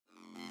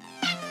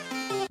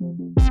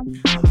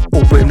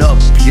Open up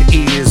your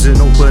ears and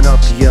open up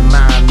your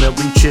mind. They'll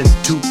reach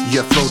into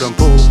your throat and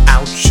pull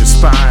out your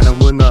spine.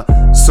 And when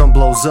the sun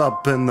blows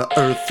up and the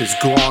earth is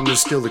gone,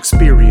 there's still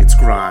experience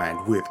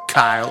grind with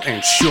Kyle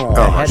and Sean.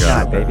 Oh my Head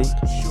God. nod,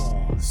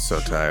 baby. So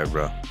tired,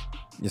 bro.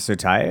 You're so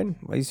tired?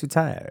 Why are you so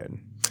tired?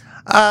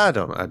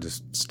 I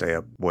just stay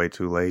up way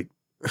too late.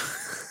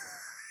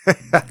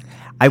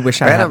 I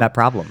wish I Man, had that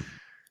problem.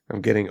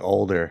 I'm getting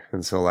older,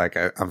 and so like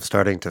I'm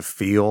starting to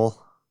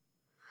feel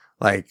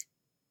like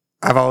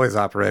I've always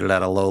operated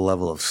at a low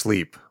level of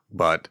sleep,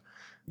 but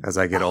as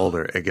I get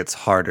older, it gets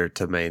harder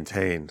to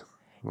maintain.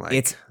 Like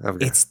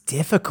It's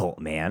difficult,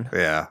 man.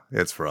 yeah,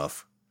 it's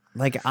rough.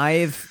 Like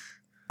I've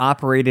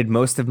operated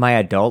most of my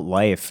adult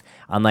life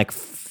on like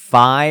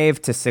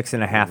 5 to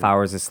 6.5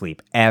 hours of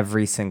sleep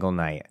every single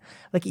night.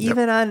 Like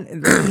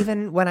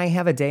even when I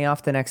have a day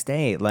off the next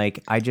day,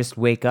 like I just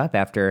wake up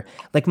after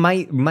like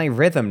my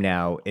rhythm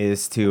now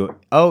is to,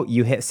 oh,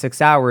 you hit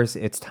 6 hours,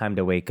 it's time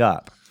to wake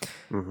up.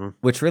 Mm-hmm.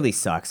 Which really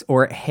sucks.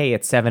 Or hey,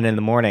 it's 7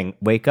 a.m,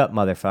 wake up,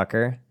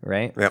 motherfucker,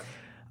 right? Yep.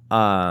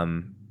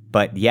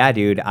 But yeah,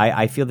 dude,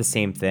 I feel the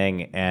same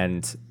thing,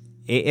 and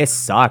it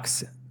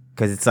sucks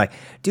because it's like,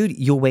 dude,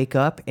 you'll wake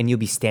up and you'll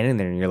be standing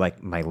there and you're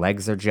like, my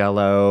legs are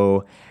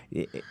jello.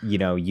 You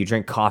know, you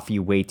drink coffee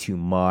way too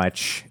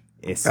much.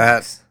 It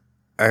sucks.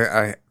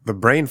 The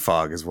brain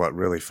fog is what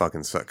really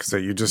fucking sucks. So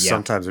you just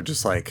sometimes are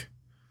just like,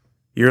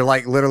 you're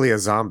like literally a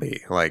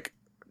zombie. Like,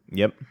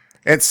 Yep.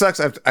 it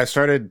sucks. I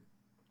started,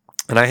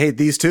 and I hate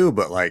these too,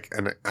 but like,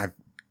 and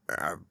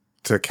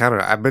to counter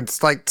it, I've been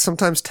like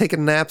sometimes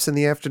taking naps in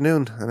the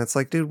afternoon, and it's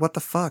like, dude, what the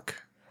fuck?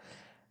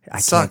 I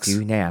Sucks. can't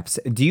do naps.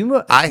 Do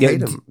you? I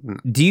hate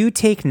them. Do you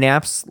take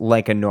naps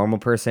like a normal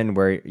person,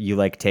 where you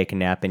like take a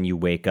nap and you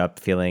wake up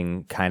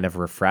feeling kind of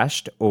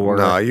refreshed, or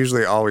No, I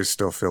usually always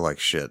still feel like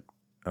shit.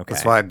 Okay.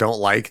 That's why I don't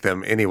like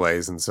them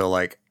anyways. And so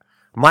like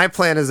my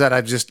plan is that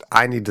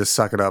I need to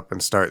suck it up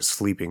and start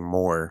sleeping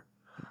more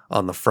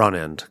on the front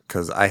end,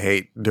 because I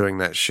hate doing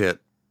that shit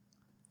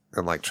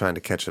and like trying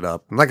to catch it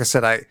up. And like I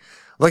said,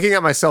 looking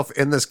at myself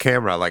in this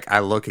camera, like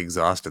I look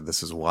exhausted.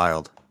 This is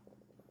wild.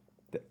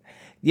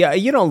 Yeah,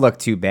 you don't look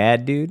too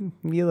bad, dude.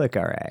 You look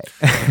all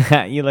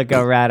right. You look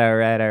all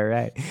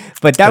right.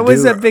 But that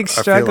was a big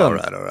struggle.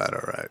 I feel all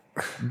right.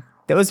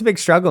 That was a big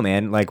struggle,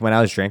 man. Like when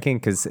I was drinking,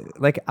 because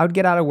like I would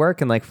get out of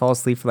work and like fall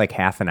asleep for like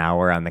half an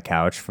hour on the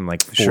couch from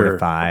like 4 to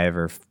 5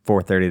 or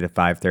 4:30 to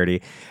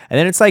 5:30, and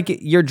then it's like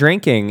you're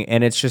drinking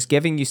and it's just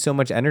giving you so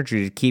much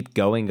energy to keep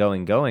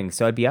going.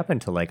 So I'd be up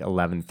until like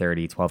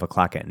 11:30, 12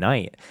 o'clock at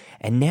night,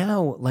 and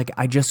now like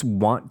I just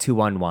want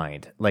to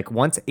unwind. Like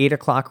once 8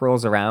 o'clock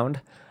rolls around,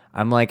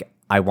 I'm like,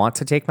 I want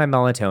to take my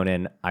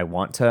melatonin, I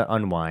want to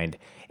unwind,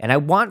 and I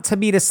want to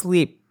be to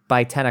sleep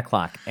by 10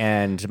 o'clock.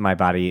 And my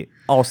body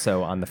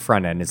also on the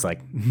front end is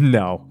like,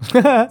 no.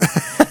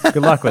 Good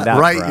luck with that,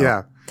 Right, bro.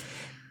 yeah.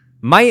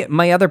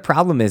 My other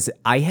problem is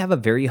I have a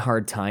very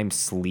hard time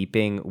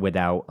sleeping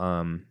without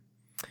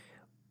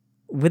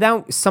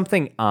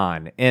something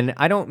on. And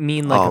I don't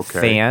mean like a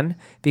fan,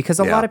 because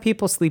a lot of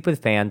people sleep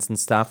with fans and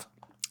stuff.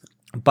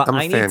 But I'm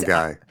a fan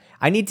guy.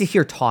 I need to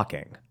hear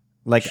talking.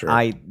 Like Sure.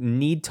 I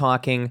need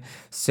talking,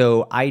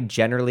 so I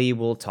generally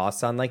will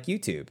toss on like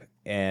YouTube,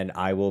 and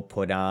I will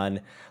put on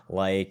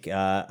like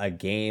a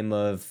game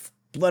of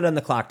Blood on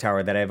the Clock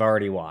Tower that I've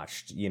already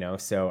watched, you know,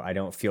 so I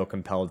don't feel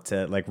compelled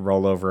to like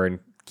roll over and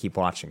keep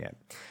watching it.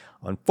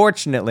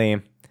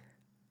 Unfortunately,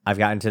 I've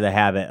gotten to the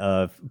habit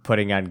of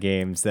putting on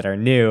games that are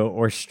new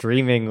or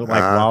streaming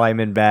like while I'm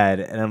in bed,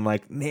 and I'm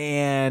like,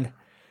 man,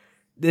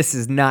 this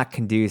is not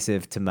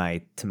conducive to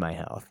my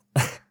health.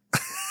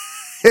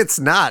 It's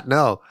not,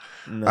 no.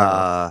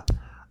 My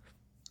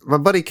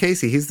buddy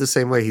Casey, he's the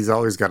same way. He's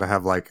always got to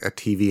have like a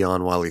TV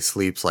on while he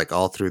sleeps, like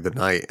all through the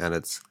night, and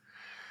it's...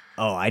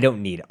 Oh, I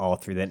don't need all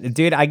through that.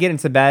 Dude, I get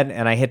into bed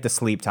and I hit the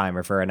sleep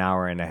timer for an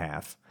hour and a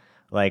half.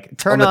 Like,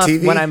 turn off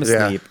TV? when I'm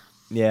asleep.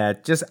 Yeah,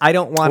 just, I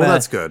don't want to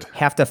that's good.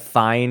 have to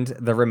find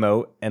the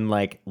remote and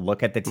like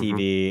look at the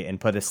TV and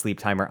put a sleep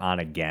timer on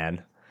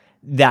again.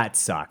 That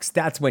sucks.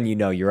 That's when you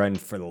know you're in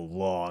for the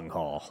long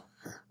haul.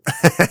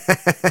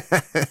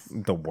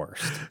 The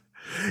worst.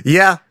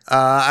 Yeah,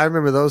 I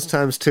remember those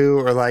times too,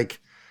 or like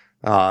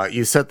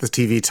you set the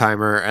TV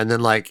timer and then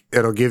like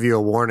it'll give you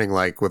a warning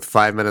like with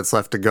 5 minutes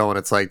left to go, and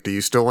it's like, do you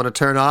still want to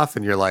turn off?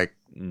 And you're like,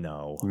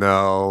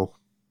 no,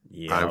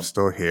 Yep. I'm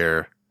still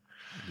here.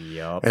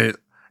 Yep. And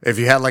if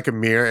you had like a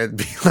mirror, it'd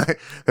be like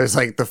there's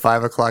like the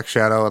 5 o'clock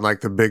shadow and like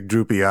the big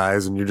droopy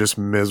eyes, and you're just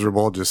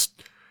miserable,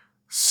 just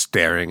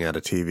staring at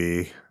a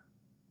TV.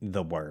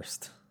 The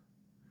worst.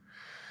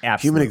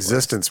 Absolute Human worst.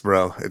 existence,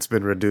 bro. It's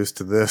been reduced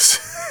to this.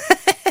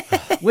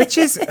 Which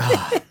is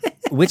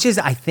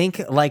I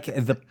think like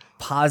the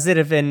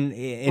positive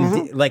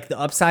and like the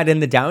upside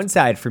and the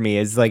downside for me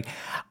is like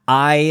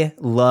I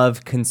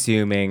love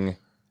consuming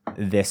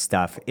this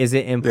stuff. Is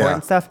it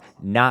important stuff?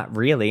 Not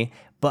really,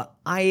 but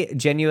I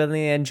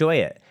genuinely enjoy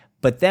it.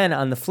 But then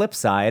on the flip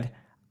side,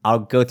 I'll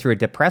go through a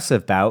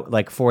depressive bout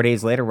like 4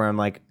 days later where I'm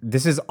like,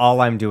 this is all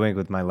I'm doing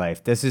with my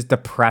life. This is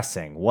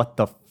depressing. What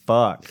the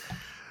fuck?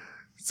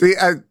 See,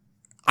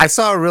 I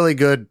saw a really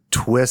good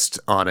twist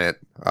on it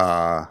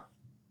on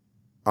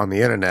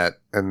the internet,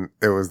 and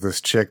it was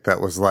this chick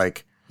that was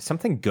like,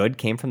 Something good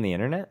came from the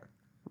internet?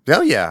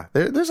 oh yeah,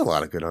 there's a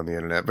lot of good on the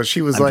internet, but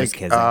she was I'm just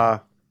like, kidding.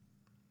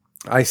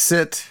 I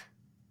sit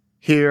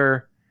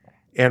here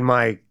in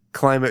my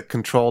climate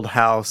controlled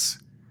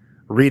house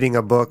reading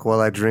a book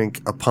while I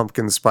drink a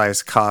pumpkin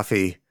spice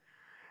coffee,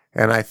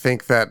 and I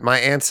think that my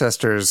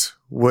ancestors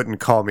wouldn't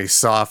call me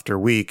soft or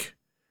weak.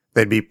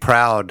 They'd be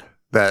proud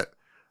that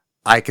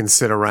I can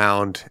sit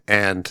around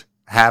and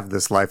have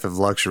this life of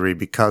luxury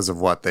because of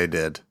what they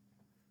did.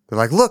 They're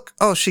like, look,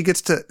 oh,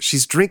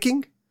 she's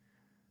drinking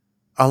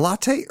a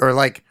latte, or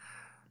like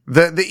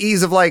the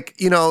ease of like,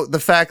 you know, the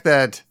fact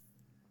that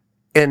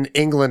in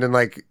England in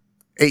like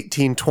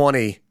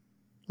 1820,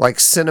 like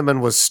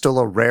cinnamon was still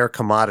a rare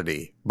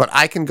commodity, but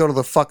I can go to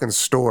the fucking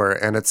store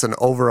and it's an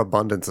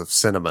overabundance of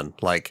cinnamon.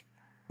 Like,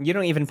 You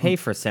don't even pay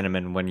for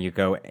cinnamon when you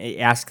go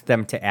ask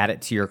them to add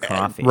it to your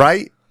coffee.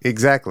 right?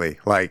 Exactly.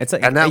 Like, It's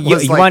like, and that you,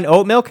 was you like, want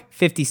oat milk?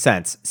 50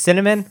 cents.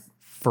 Cinnamon?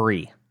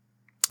 Free.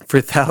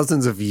 for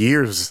thousands of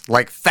years,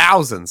 like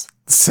thousands,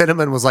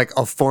 cinnamon was like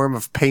a form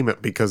of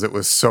payment because it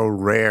was so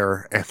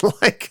rare and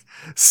like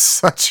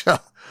such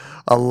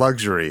a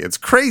luxury. It's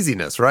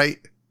craziness, right?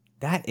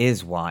 That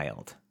is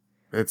wild.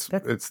 It's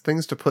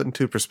things to put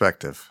into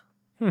perspective.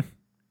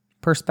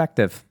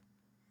 Perspective.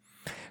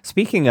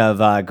 Speaking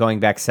of going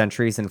back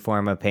centuries in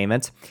form of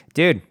payments,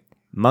 dude,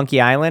 Monkey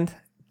Island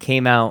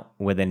came out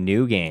with a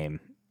new game.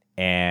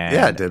 And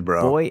Yeah, it did,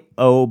 bro. Boy,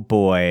 oh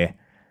boy,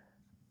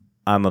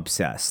 I'm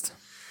obsessed.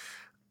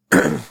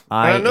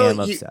 I know,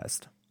 am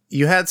obsessed.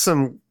 You had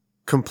some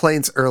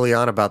complaints early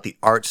on about the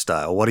art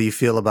style. What do you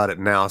feel about it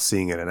now,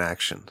 seeing it in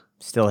action?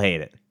 Still hate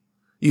it.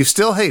 You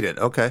still hate it.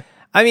 Okay.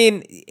 I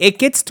mean, it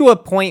gets to a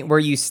point where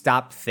you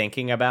stop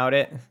thinking about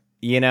it,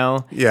 you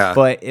know? Yeah.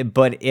 But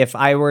if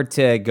I were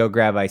to go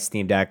grab my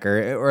Steam Deck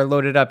or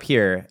load it up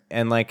here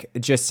and like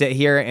just sit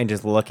here and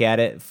just look at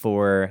it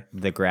for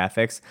the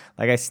graphics,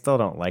 like I still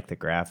don't like the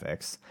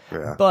graphics.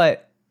 Yeah.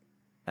 But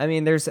I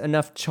mean, there's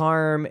enough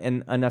charm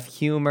and enough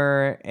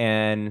humor,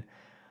 and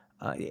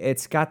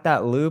it's got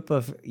that loop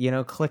of, you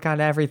know, click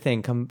on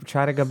everything,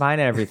 try to combine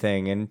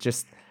everything, and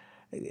just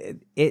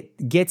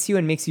it gets you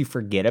and makes you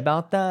forget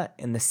about that.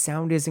 And the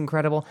sound is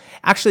incredible.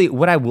 Actually,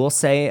 what I will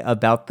say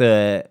about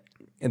the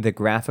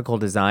graphical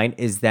design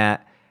is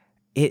that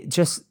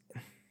this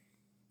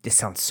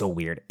sounds so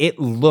weird. It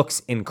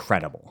looks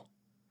incredible.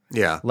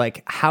 Yeah.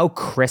 Like how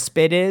crisp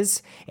it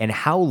is and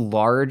how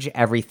large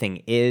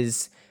everything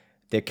is.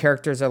 The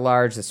characters are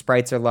large, the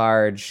sprites are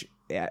large.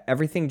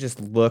 Everything just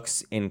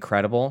looks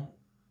incredible.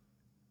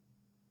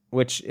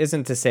 Which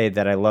isn't to say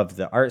that I love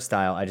the art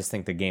style. I just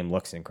think the game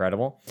looks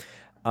incredible.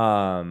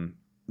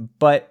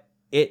 But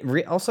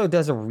it also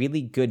does a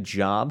really good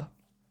job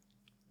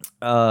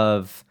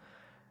of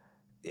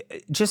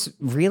just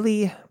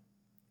really,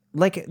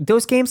 like,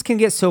 those games can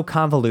get so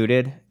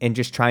convoluted and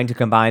just trying to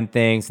combine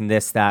things and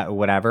this, that,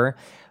 whatever.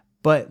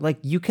 But like,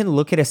 you can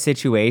look at a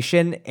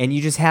situation and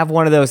you just have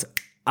one of those,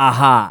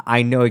 aha,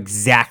 I know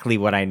exactly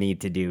what I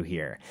need to do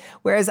here.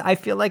 Whereas I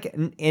feel like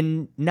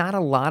in not a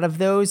lot of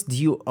those do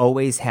you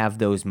always have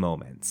those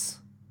moments.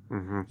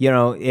 Mm-hmm. You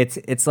know,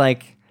 it's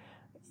like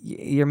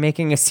you're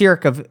making a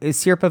syrup of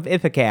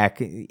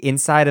ipecac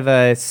inside of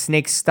a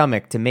snake's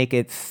stomach to make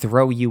it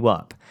throw you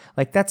up.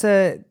 Like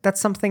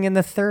that's something in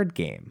the third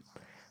game.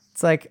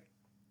 It's like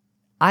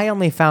I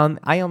only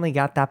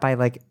got that by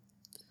like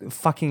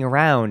fucking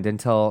around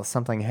until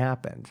something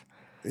happened.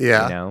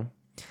 Yeah. You know?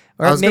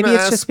 Or maybe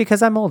it's just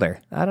because I'm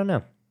older. I don't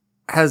know.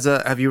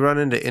 Have you run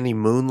into any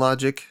Moon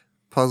Logic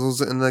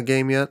puzzles in the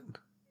game yet?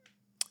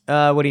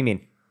 What do you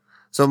mean?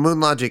 So Moon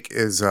Logic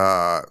is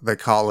they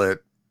call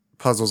it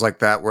puzzles like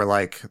that where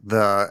like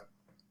the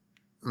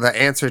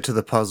answer to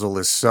the puzzle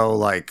is so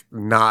like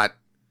not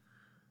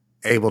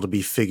able to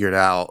be figured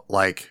out.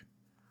 Like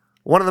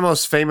one of the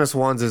most famous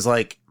ones is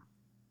like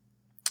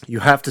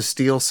you have to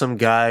steal some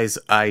guy's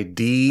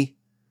ID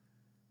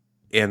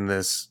in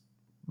this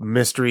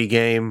mystery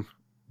game,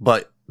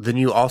 but then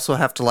you also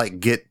have to like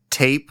get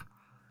tape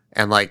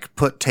and like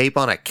put tape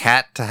on a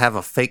cat to have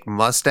a fake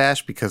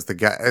mustache because the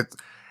guy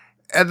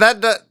and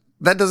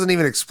that doesn't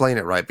even explain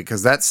it right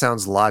because that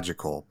sounds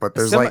logical, but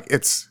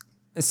there's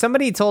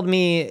somebody told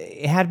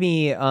me, had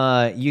me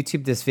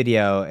YouTube this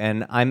video,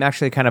 and I'm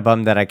actually kind of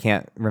bummed that I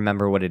can't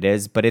remember what it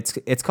is, but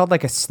it's called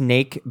like a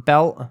snake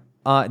belt,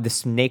 the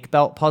snake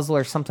belt puzzle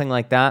or something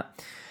like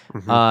that,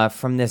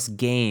 from this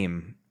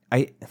game.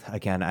 I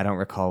don't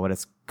recall what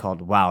it's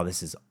called. Wow,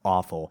 this is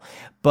awful.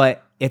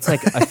 But it's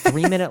like a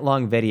 3-minute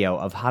long video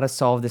of how to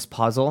solve this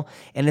puzzle,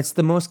 and it's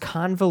the most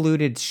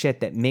convoluted shit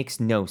that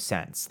makes no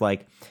sense.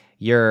 Like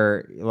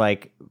you're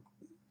like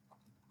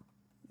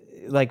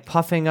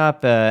puffing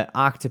up a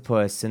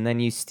octopus, and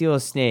then you steal a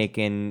snake,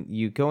 and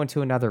you go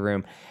into another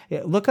room.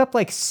 Look up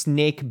like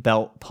snake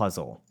belt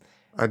puzzle.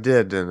 I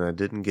did, and I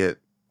didn't get.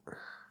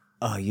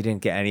 Oh, you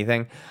didn't get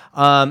anything?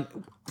 No,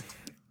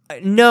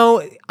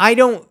 I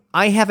don't.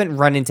 I haven't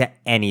run into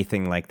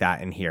anything like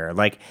that in here.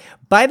 Like,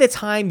 by the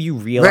time you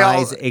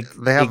realize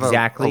they have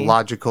exactly a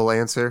logical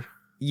answer.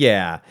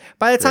 Yeah.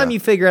 By the time you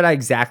figure out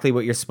exactly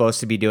what you're supposed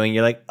to be doing,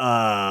 you're like,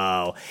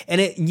 oh.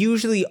 And it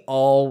usually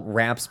all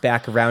wraps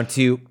back around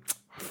to,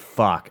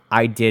 fuck,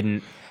 I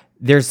didn't.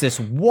 There's this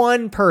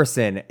one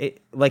person,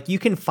 like you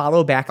can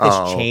follow back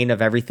this chain of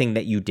everything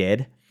that you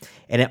did.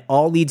 And it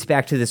all leads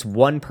back to this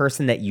one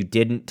person that you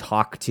didn't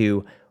talk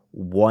to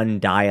one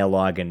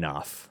dialogue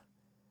enough.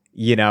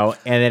 You know?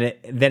 And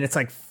then it's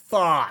like,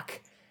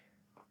 fuck.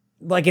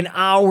 Like an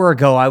hour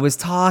ago, I was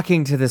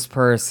talking to this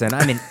person.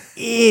 I'm an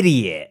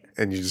idiot.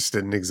 And you just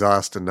didn't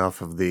exhaust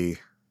enough of the...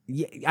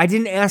 Yeah, I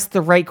didn't ask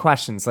the right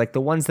questions, like the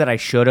ones that I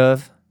should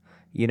have,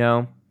 you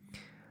know?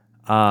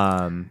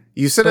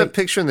 You sent a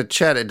picture in the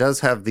chat. It does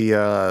have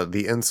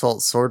the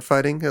insult sword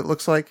fighting, it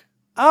looks like.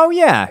 Oh,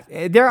 yeah.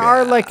 There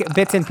are, like,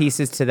 bits and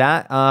pieces to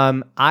that.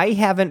 I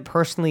haven't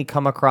personally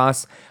come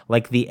across,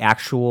 like, an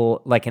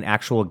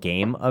actual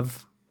game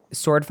of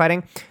sword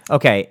fighting.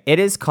 Okay, it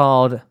is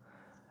called...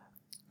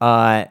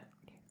 wow,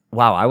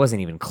 I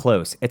wasn't even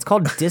close. It's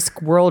called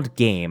Discworld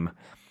Game.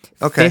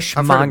 Okay,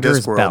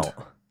 Fishmonger's Belt.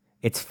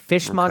 It's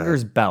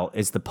Fishmonger's Belt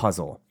is the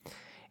puzzle.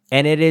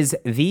 And it is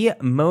the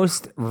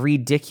most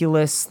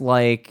ridiculous,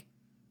 like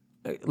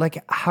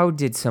how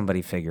did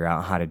somebody figure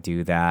out how to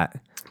do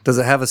that? Does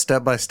it have a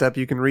step-by-step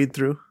you can read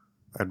through?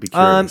 I'd be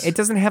curious. It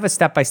doesn't have a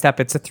step-by-step.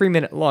 It's a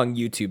 3-minute long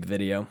YouTube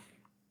video.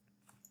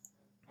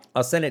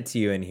 I'll send it to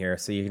you in here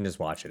so you can just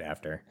watch it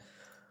after.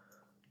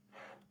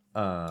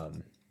 But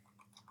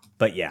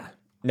yeah.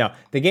 No,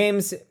 the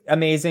game's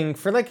amazing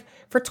for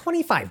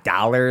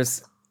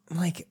 $25.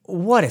 Like,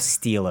 what a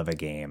steal of a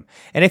game.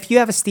 And if you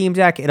have a Steam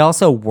Deck, it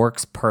also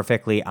works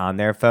perfectly on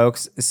there,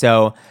 folks.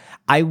 So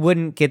I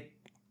wouldn't get,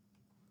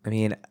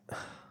 yeah,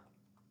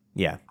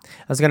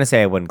 I was going to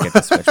say I wouldn't get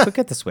the Switch, but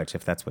get the Switch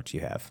if that's what you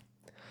have.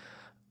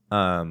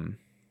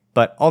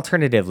 But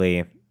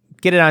alternatively,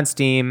 get it on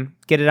Steam,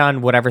 get it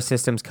on whatever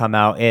systems come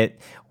out.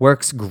 It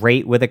works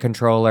great with a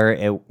controller.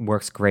 It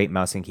works great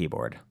mouse and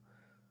keyboard.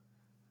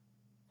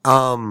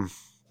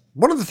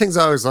 One of the things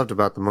I always loved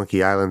about the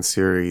Monkey Island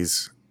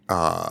series,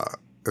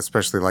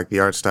 especially like the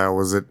art style,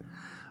 was it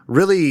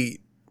really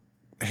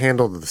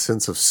handled the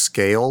sense of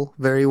scale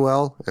very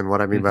well. And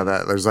what I mean by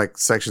that, there's like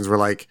sections where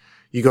like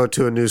you go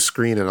to a new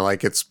screen and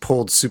like it's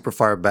pulled super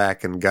far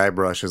back and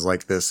Guybrush is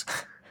like this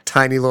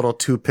tiny little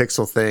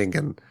 2-pixel thing.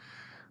 And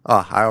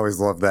I always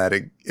loved that.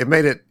 It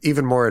made it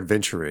even more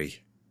adventure-y.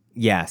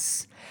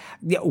 Yes.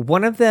 Yeah,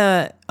 one of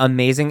the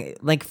amazing,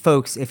 like,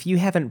 folks, if you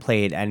haven't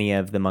played any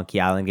of the Monkey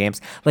Island games,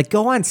 like,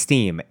 go on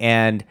Steam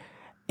and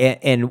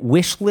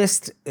wish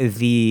list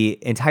the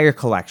entire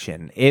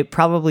collection. It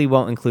probably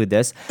won't include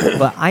this,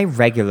 but I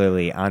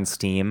regularly on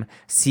Steam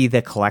see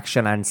the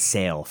collection on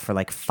sale for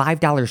like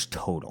 $5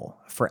 total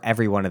for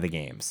every one of the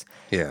games.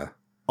 Yeah.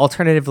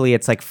 Alternatively,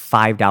 it's like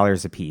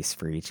 $5 a piece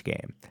for each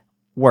game.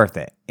 Worth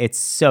it. It's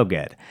so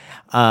good.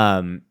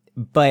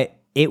 But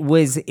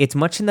it's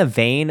much in the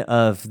vein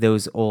of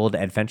those old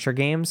adventure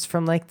games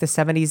from like the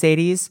 70s,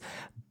 80s,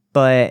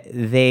 but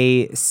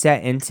they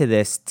set into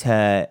this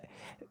to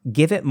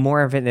give it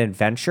more of an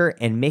adventure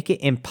and make it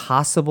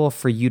impossible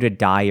for you to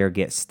die or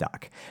get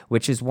stuck,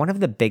 which is one of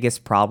the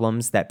biggest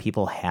problems that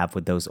people have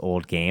with those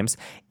old games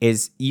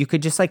is you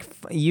could just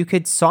you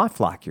could soft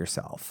lock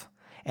yourself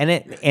and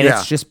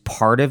it's just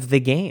part of the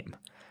game.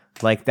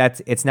 Like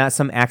it's not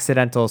some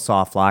accidental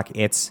soft lock.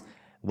 It's,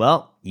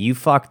 well, you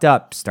fucked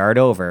up, start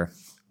over.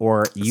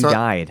 Or you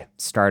died,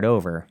 start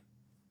over.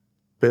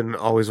 Been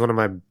always one of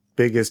my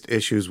biggest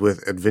issues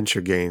with adventure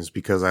games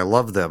because I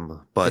love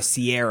them. But the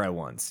Sierra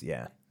ones,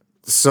 yeah.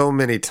 So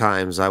many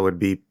times I would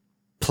be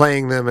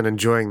playing them and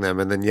enjoying them.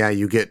 And then,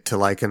 you get to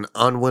like an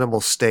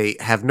unwinnable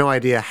state, have no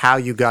idea how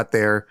you got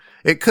there.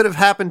 It could have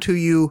happened to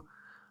you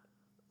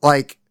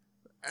like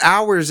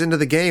hours into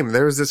the game.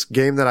 There was this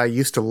game that I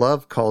used to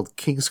love called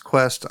King's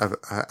Quest.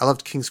 I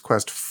loved King's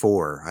Quest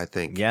 4, I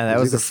think. Yeah, that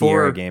was a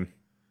Sierra game.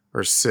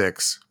 Or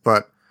 6,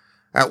 but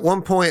at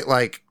one point,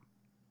 like,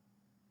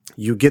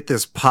 you get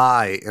this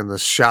pie in the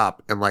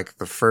shop in, like,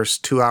 the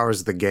first 2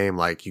 hours of the game.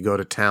 Like, you go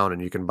to town and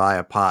you can buy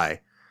a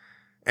pie.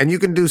 And you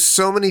can do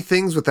so many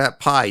things with that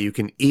pie. You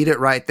can eat it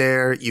right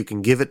there. You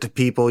can give it to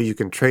people. You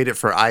can trade it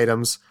for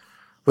items.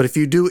 But if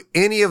you do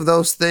any of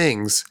those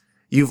things,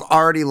 you've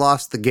already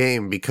lost the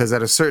game because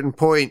at a certain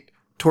point,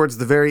 towards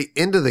the very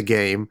end of the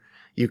game,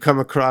 you come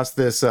across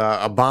this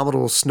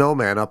abominable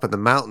snowman up in the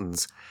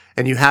mountains.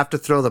 And you have to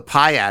throw the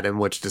pie at him,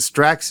 which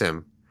distracts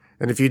him.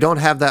 And if you don't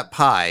have that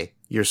pie,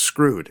 you're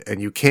screwed.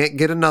 And you can't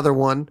get another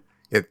one.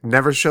 It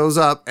never shows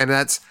up. And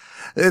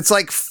it's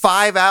like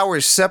 5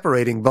 hours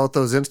separating both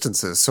those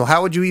instances. So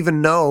how would you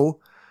even know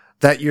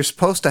that you're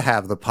supposed to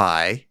have the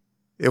pie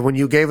when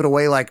you gave it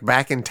away like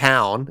back in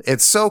town?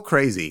 It's so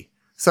crazy.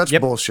 Such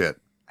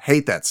bullshit.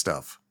 Hate that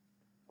stuff.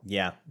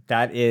 Yeah,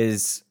 that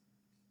is...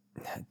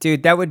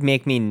 Dude, that would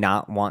make me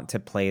not want to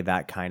play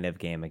that kind of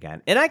game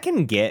again. And I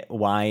can get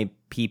why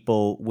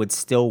people would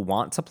still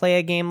want to play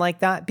a game like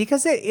that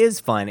because it is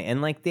fun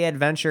and like the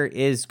adventure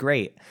is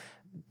great.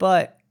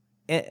 But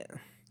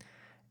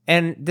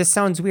And this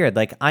sounds weird.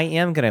 Like, I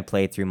am going to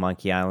play through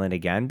Monkey Island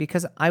again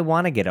because I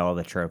want to get all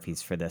the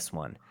trophies for this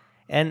one.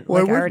 And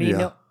Why like, I wouldn't already ya?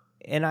 know.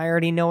 And I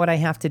already know what I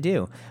have to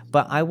do.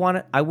 But I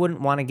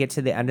wouldn't want to get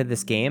to the end of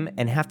this game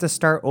and have to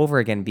start over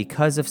again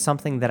because of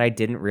something that I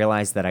didn't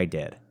realize that I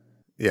did.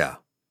 Yeah.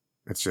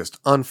 It's just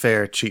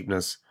unfair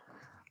cheapness.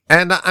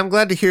 And I'm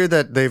glad to hear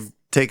that they've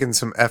taken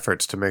some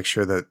efforts to make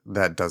sure that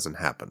that doesn't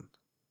happen.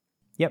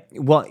 Yep.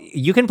 Well,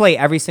 you can play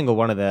every single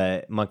one of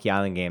the Monkey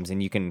Island games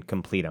and you can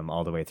complete them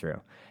all the way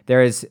through.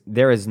 There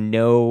is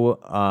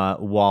no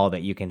wall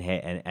that you can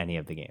hit in any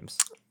of the games.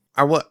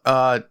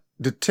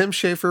 Did Tim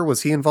Schafer,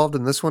 was he involved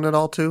in this one at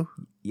all too?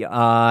 Tim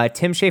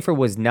Schafer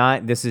was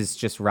not. This is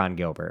just Ron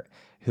Gilbert,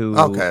 who.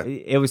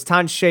 Okay. It was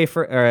Tim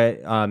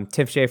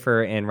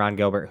Schafer and Ron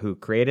Gilbert who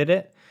created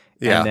it.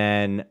 Yeah. And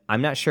then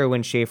I'm not sure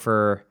when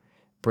Schafer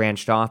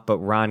branched off, but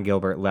Ron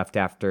Gilbert left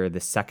after the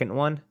second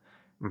one.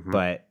 Mm-hmm.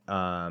 But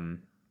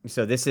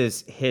so this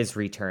is his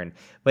return.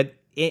 But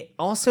it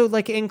also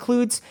like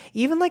includes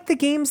even like the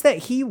games that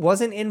he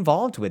wasn't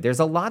involved with. There's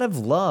a lot of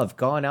love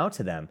going out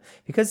to them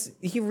because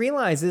he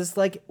realizes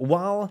like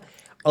while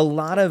a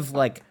lot of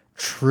like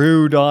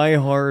true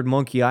diehard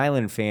Monkey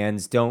Island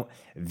fans don't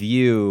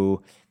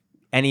view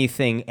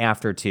anything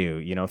after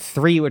 2,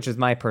 3, which is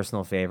my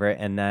personal favorite,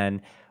 and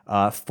then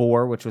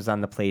 4, which was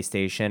on the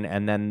PlayStation,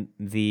 and then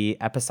the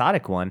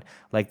episodic one,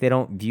 like they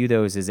don't view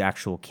those as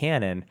actual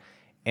canon.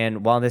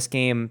 And while this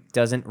game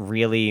doesn't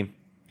really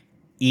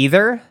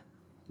either,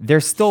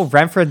 there's still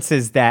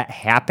references that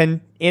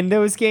happen in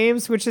those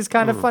games, which is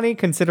kind of funny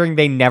considering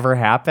they never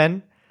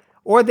happen.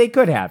 Or they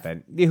could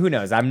happen. Who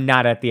knows? I'm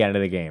not at the end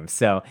of the game.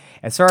 So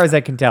as far as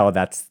I can tell,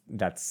 that's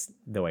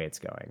the way it's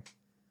going.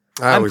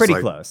 I'm pretty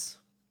close.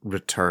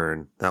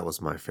 Return. That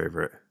was my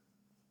favorite.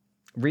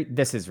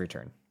 This is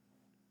Return.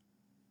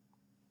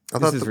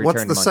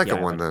 What's the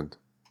second one then?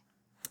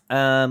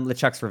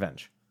 LeChuck's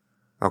Revenge.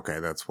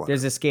 Okay, that's one.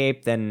 There's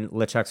Escape, then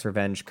LeChuck's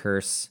Revenge,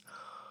 Curse.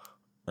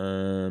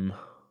 Or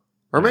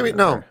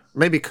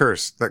maybe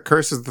Curse. That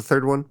Curse is the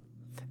third one.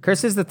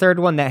 Curse is the third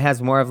one that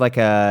has more of like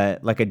a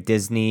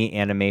Disney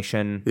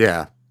animation.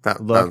 Yeah,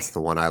 that's the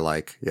one I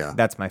like. Yeah,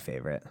 that's my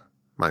favorite.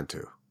 Mine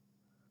too.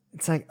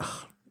 It's like,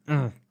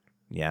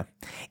 yeah,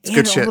 It's and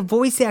good all shit. the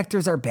voice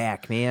actors are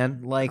back,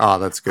 man. Like, Oh,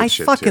 that's good I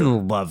shit, fucking too.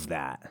 love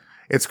that.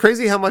 It's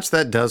crazy how much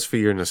that does for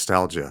your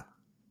nostalgia.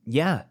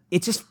 Yeah,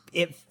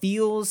 it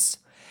feels.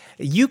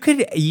 You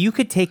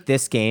could take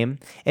this game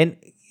and.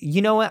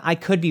 You know what? I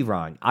could be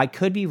wrong.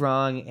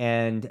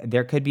 And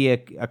there could be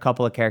a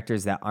couple of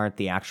characters that aren't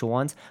the actual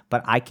ones,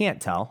 but I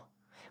can't tell.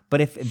 But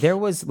if there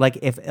was, like,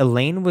 if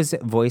Elaine was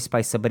voiced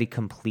by somebody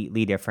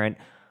completely different,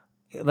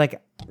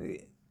 like,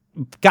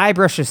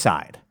 Guybrush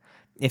aside,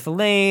 if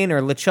Elaine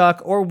or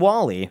LeChuck or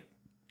Wally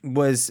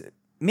was,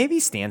 maybe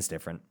Stan's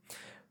different,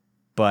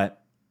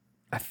 but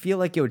I feel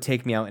like it would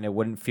take me out and it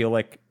wouldn't feel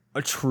like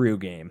a true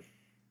game.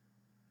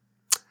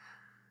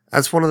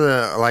 That's one of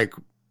the, like,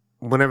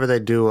 whenever they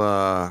do,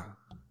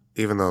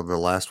 even though the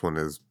last one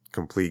is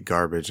complete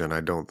garbage and I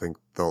don't think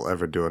they'll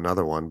ever do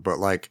another one, but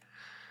like,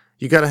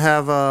 you got to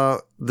have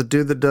the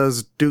dude that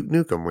does Duke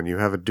Nukem when you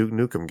have a Duke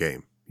Nukem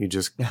game. You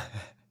just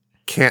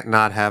can't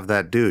not have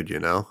that dude, you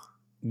know?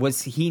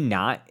 Was he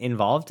not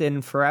involved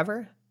in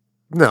Forever?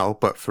 No,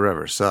 but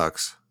Forever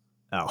sucks.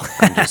 Oh.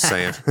 I'm just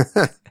saying.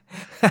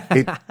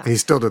 he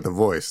still did the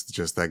voice,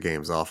 just that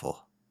game's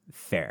awful.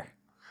 Fair.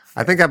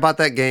 I think I bought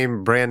that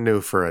game brand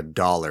new for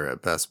 $1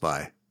 at Best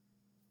Buy.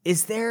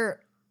 Is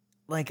there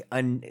like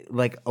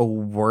a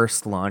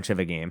worst launch of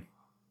a game?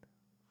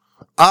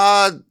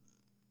 I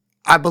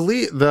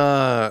believe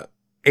the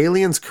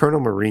Aliens Colonel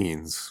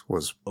Marines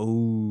was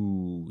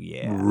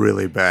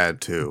really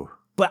bad too.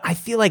 But I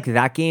feel like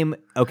that game,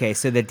 okay,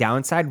 so the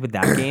downside with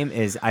that game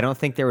is I don't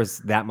think there was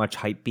that much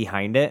hype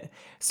behind it.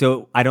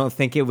 So I don't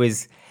think it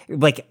was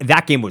like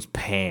that game was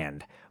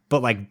panned.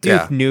 But like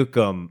Duke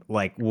Nukem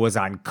like was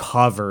on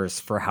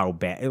covers for how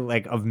bad,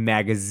 like of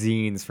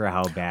magazines for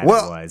how bad it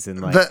was, and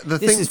like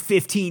this is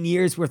 15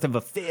 years worth of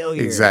a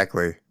failure.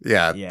 Exactly.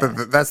 Yeah.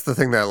 That's the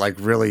thing that like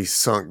really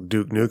sunk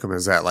Duke Nukem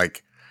is that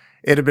like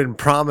it had been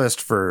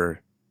promised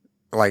for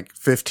like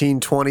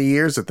 15, 20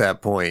 years at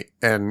that point,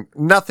 and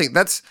nothing.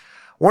 That's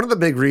one of the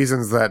big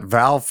reasons that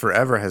Valve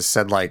forever has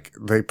said like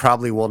they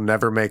probably will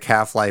never make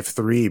Half-Life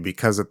 3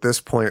 because at this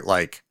point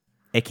like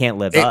it can't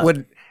live up.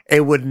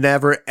 It would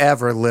never,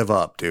 ever live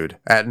up, dude.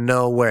 At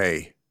no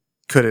way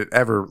could it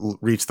ever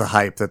reach the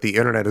hype that the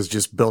internet has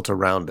just built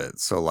around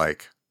it. So,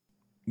 like...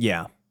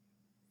 Yeah.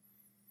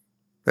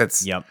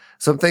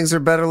 Some things are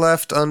better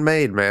left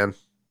unmade, man.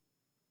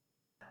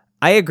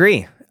 I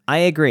agree.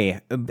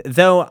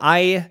 Though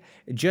I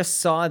just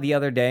saw the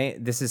other day,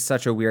 this is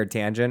such a weird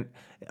tangent.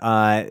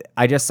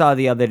 I just saw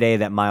the other day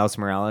that Miles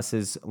Morales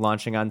is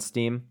launching on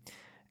Steam.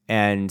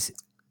 And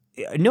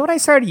you know what I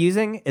started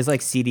using is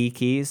like CD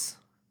keys.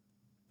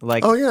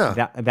 Like, oh yeah,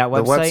 that website.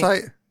 The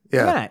website,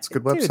 yeah, it's a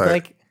good website. Dude,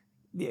 like,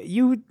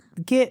 you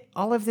get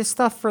all of this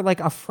stuff for like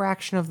a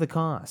fraction of the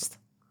cost.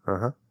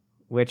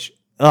 Which,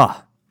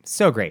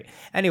 so great.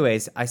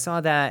 Anyways, I saw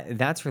that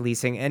that's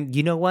releasing, and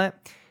you know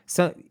what?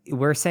 So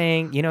we're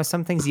saying,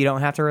 some things you don't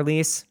have to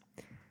release.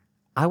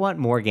 I want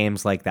more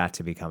games like that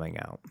to be coming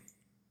out.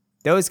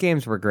 Those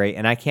games were great,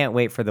 and I can't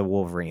wait for the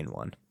Wolverine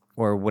one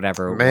or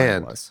whatever one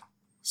it was.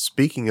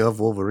 Speaking of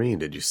Wolverine,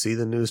 did you see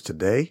the news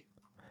today?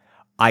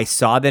 I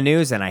saw the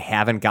news, and I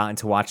haven't gotten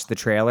to watch the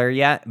trailer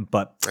yet,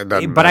 but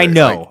I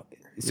know.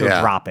 So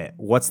drop it.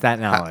 What's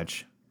that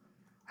knowledge?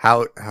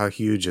 How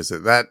huge is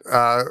it? That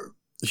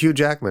Hugh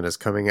Jackman is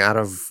coming out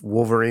of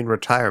Wolverine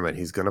retirement.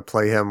 He's going to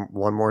play him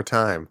one more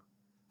time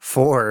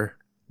for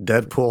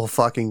Deadpool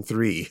fucking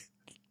 3.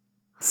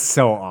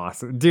 So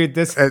awesome. Dude,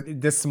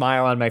 this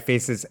smile on my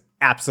face is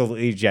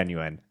absolutely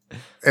genuine.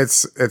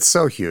 It's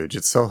so huge.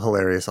 It's so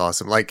hilarious,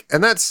 awesome.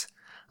 And that's,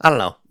 I don't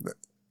know.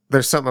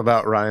 There's something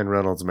about Ryan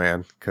Reynolds,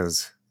 man,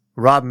 because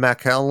Rob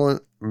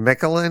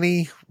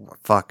McElhenney,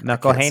 fuck, I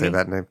can't say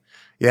that name.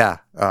 Yeah,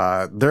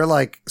 they're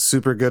like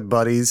super good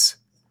buddies,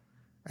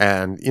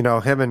 and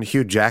him and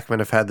Hugh Jackman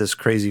have had this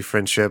crazy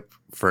friendship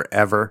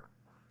forever,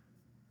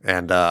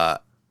 and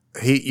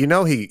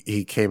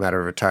he came out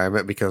of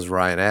retirement because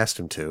Ryan asked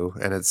him to,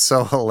 and it's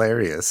so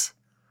hilarious.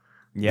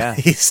 Yeah.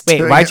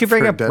 Wait, why'd you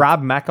bring up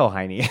Rob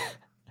McElhenney?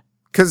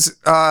 Because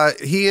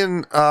he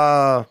and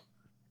the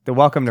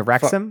Welcome to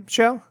Wrexham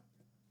show.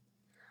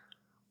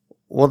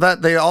 Well,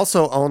 that they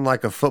also own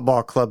like a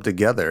football club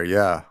together,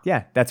 yeah.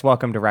 Yeah, that's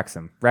Welcome to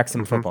Wrexham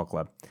Football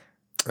Club.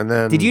 And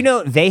then, did you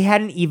know they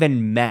hadn't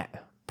even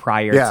met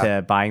prior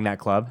to buying that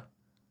club?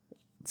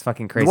 It's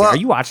fucking crazy. Well, are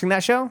you watching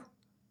that show?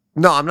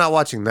 No, I'm not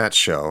watching that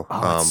show.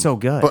 Oh, it's so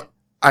good. But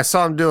I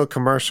saw him do a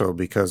commercial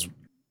because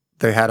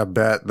they had a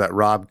bet that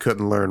Rob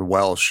couldn't learn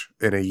Welsh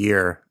in a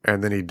year,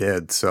 and then he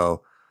did.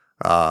 So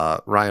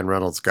Ryan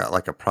Reynolds got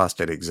like a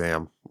prostate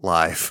exam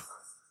live.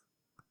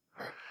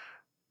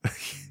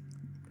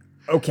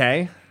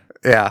 Okay.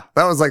 Yeah,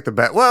 that was like the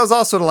bet. Well, it was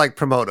also to like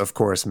promote, of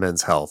course,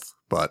 Men's Health,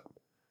 but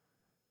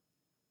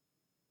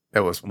it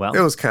was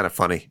kind of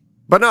funny.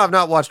 But no, I've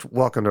not watched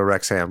Welcome to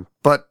Wrexham.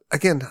 But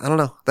again, I don't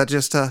know. That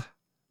just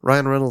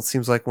Ryan Reynolds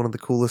seems like one of the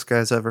coolest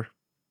guys ever.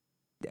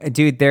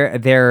 Dude,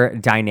 their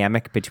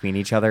dynamic between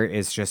each other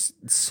is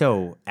just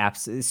so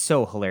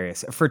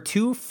hilarious. For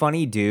two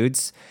funny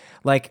dudes,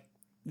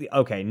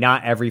 okay,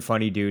 not every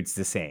funny dude's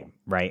the same,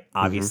 right?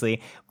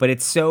 Obviously. But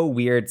it's so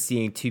weird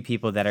seeing two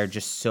people that are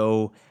just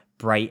so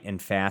bright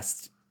and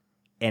fast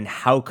and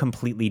how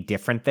completely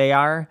different they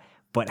are,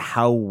 but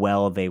how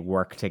well they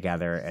work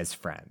together as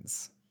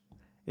friends.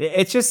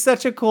 It's just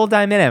such a cool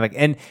dynamic.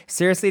 And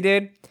seriously,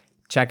 dude,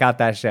 check out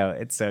that show.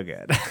 It's so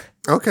good.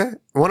 Okay.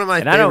 One of my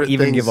favorite I don't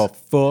even things give a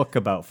fuck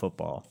about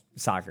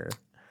soccer.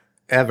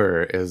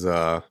 Ever is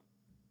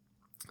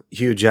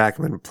Hugh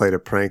Jackman played a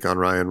prank on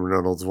Ryan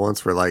Reynolds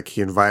once where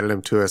he invited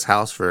him to his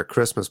house for a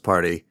Christmas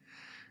party,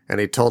 and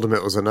he told him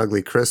it was an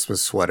ugly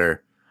Christmas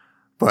sweater,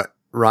 but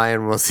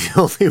Ryan was the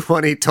only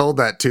one he told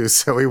that to,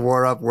 so he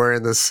wore up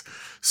wearing this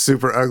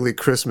super ugly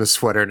Christmas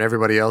sweater, and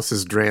everybody else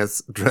is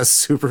dressed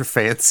super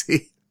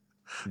fancy.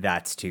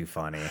 That's too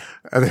funny.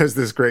 And there's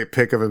this great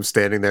pic of him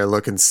standing there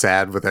looking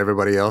sad with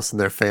everybody else in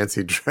their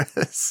fancy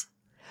dress.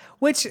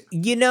 Which,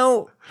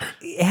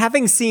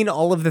 having seen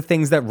all of the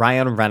things that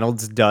Ryan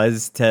Reynolds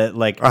does to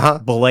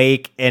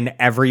Blake and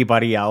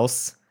everybody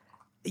else,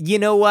 you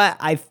know what?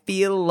 I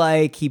feel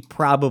like he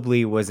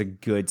probably was a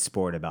good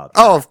sport about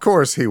that. Oh, of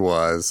course he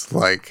was.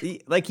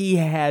 He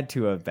had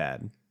to have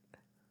been.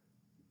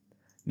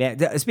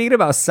 Man, speaking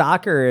about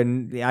soccer,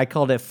 and I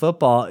called it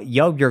football,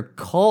 your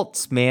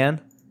Colts, man.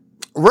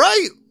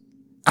 Right.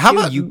 How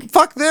about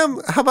fuck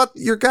them? How about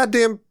your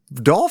goddamn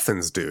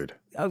Dolphins, dude?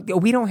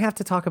 We don't have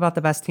to talk about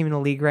the best team in the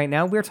league right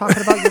now. We're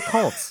talking about your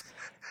Colts,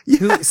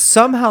 who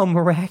somehow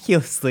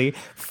miraculously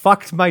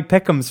fucked my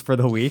pick'ems for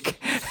the week.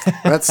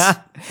 That's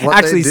what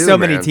actually they do, so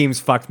many man.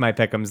 teams fucked my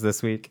pick'ems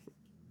this week.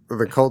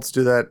 The Colts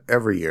do that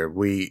every year.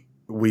 We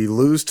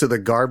lose to the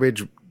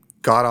garbage,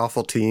 god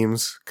awful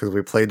teams because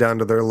we play down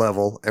to their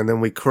level, and then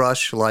we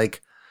crush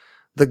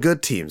the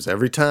good teams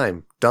every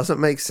time. Doesn't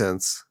make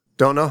sense.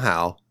 Don't know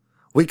how.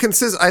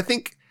 I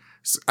think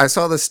I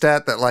saw the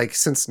stat that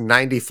since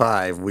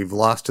 95, we've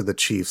lost to the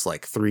Chiefs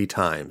 3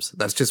 times.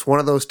 That's just one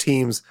of those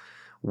teams.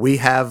 We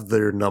have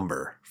their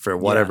number for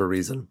whatever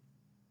reason.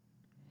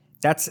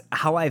 That's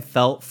how I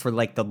felt for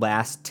the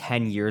last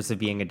 10 years of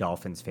being a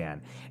Dolphins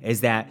fan,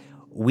 is that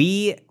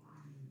we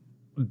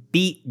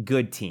beat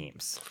good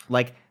teams.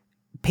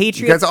 Patriots.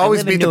 You guys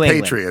always beat the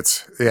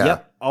Patriots. Yeah.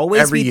 Yep.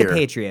 Always every beat year. The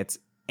Patriots.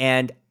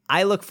 And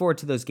I look forward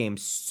to those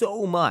games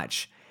so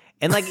much.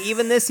 And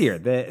even this year,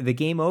 the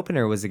game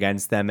opener was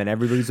against them, and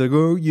everybody's like,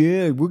 "Oh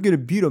yeah, we're gonna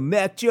beat them,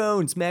 Mac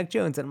Jones."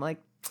 And I'm like,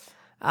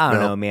 I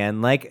don't know,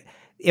 man.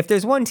 If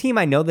there's one team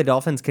I know the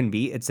Dolphins can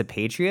beat, it's the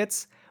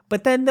Patriots.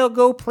 But then they'll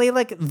go play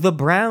the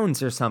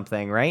Browns or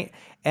something, right?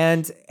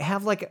 And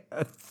have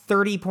a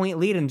 30-point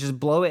lead and just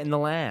blow it in the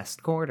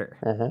last quarter.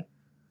 Mm-hmm.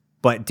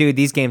 But dude,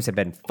 these games have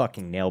been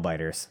fucking nail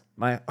biters.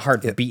 My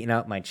heart's beating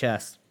out my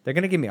chest. They're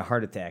gonna give me a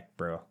heart attack,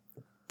 bro.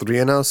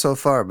 3-0 so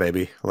far,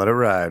 baby. Let it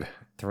ride.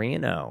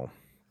 3-0.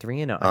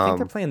 3-0. I think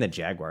they're playing the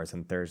Jaguars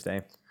on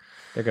Thursday.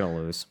 They're going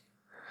to lose.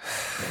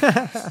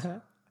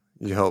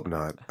 You hope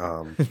not.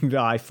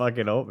 No, I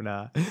fucking hope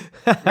not.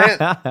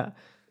 Man.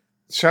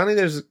 Shawnee,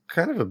 there's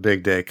kind of a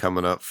big day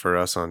coming up for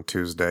us on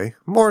Tuesday.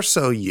 More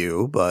so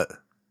you, but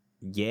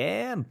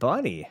Yeah,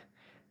 buddy.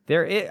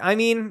 I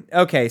mean,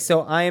 okay,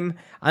 so I'm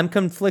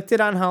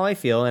conflicted on how I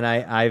feel, and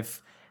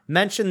I've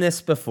mentioned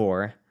this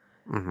before,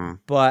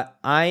 but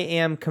I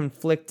am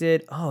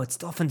conflicted. Oh, it's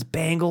Dolphins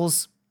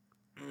Bengals.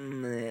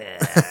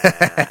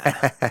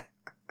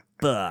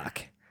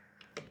 Fuck.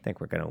 I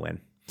think we're gonna win.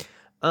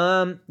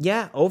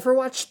 Yeah,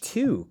 Overwatch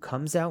 2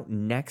 comes out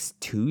next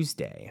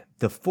Tuesday,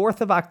 the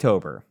 4th of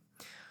October.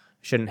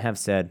 Shouldn't have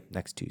said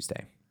next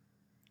Tuesday.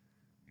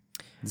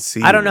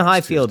 I don't know how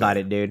I feel about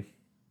it, dude.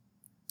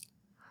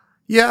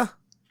 Yeah.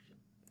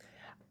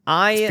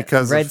 I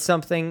read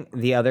something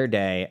the other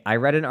day. I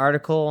read an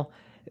article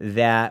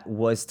that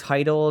was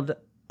titled,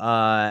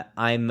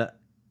 I'm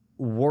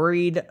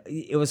worried.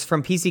 It was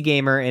from PC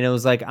Gamer, and it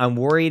was like, I'm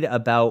worried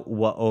about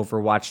what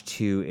Overwatch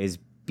 2 is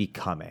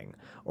becoming.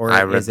 Or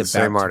I read is the about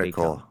same to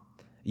article. become.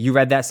 You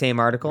read that same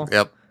article?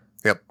 Yep.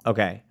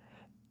 Okay.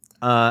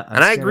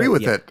 And I agree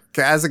with it.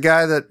 As a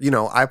guy that,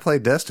 I play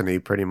Destiny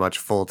pretty much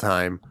full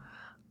time,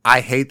 I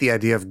hate the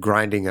idea of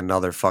grinding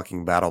another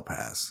fucking battle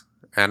pass.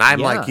 And I'm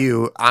like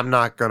you, I'm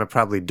not going to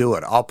probably do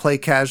it. I'll play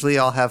casually,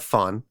 I'll have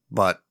fun,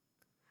 but...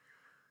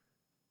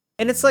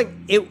 And it's like,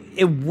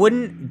 it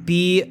wouldn't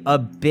be a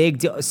big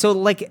deal. So,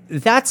 like,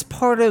 that's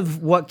part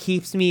of what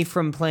keeps me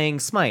from playing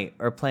Smite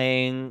or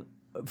playing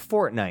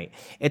Fortnite.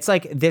 It's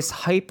like this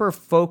hyper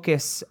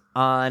focus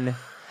on...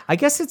 I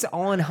guess it's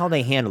all in how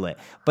they handle it,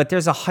 but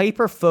there's a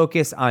hyper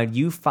focus on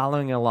you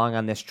following along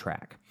on this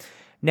track.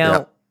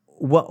 Now,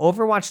 what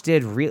Overwatch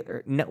did,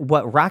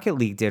 what Rocket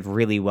League did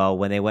really well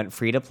when they went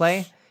free to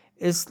play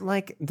is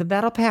like the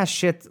Battle Pass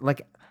shit.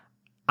 Like,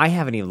 I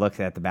haven't even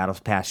looked at the Battle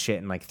Pass shit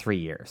in like 3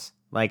 years.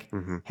 Like,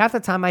 half the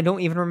time I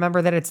don't even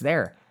remember that it's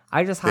there.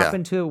 I just hop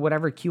into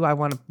whatever queue I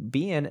want to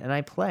be in and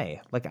I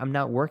play. Like, I'm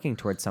not working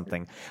towards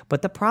something.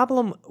 But the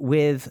problem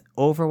with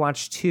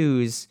Overwatch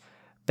 2's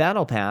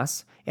Battle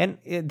Pass, and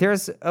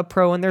there's a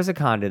pro and there's a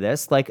con to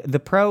this. Like, the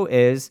pro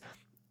is,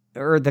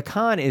 or the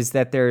con is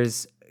that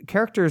there's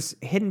characters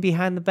hidden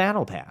behind the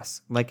Battle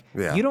Pass. Like,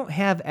 you don't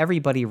have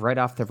everybody right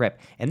off the rip.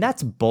 And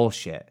that's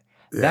bullshit.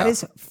 That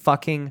is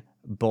fucking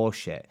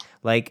bullshit.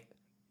 Like,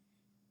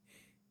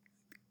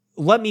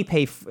 let me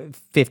pay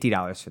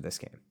 $50 for this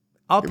game.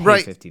 I'll pay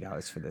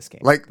 $50 for this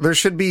game. Like, there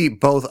should be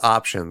both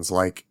options.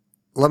 Like,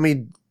 let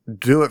me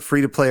do it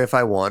free to play if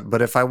I want,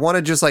 but if I want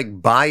to just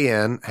like buy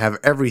in, have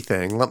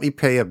everything, let me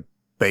pay a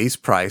base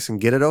price and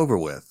get it over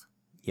with.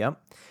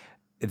 Yep.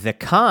 The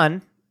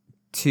con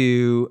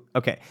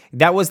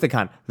that was the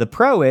con. The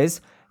pro is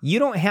you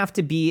don't have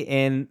to be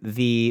in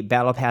the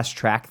Battle Pass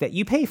track that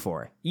you pay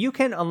for. You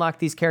can unlock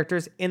these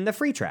characters in the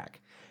free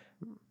track,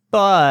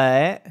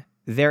 but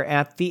they're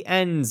at the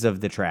ends of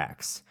the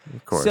tracks.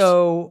 Of course.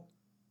 So,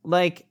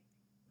 like,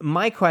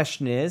 my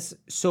question is,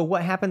 so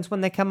what happens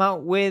when they come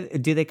out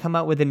with, do they come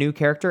out with a new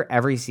character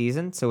every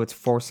season? So it's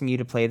forcing you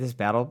to play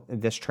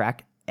this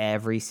track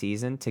every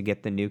season to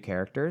get the new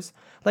characters?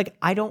 Like,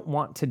 I don't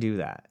want to do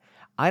that.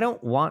 I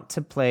don't want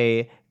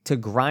to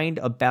grind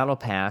a battle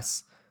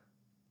pass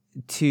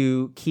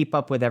to keep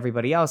up with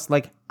everybody else.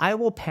 Like, I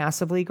will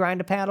passively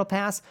grind a battle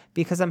pass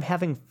because I'm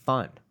having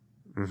fun,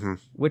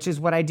 which is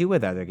what I do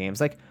with other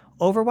games. Like,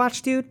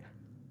 Overwatch, dude,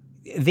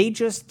 they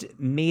just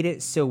made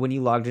it so when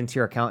you logged into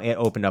your account, it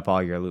opened up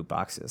all your loot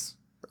boxes.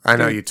 I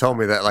know you told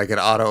me that, like, it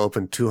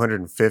auto-opened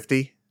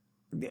 250.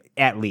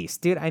 At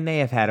least. Dude, I may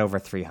have had over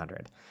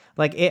 300.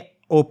 Like, it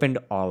opened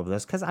all of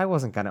those because I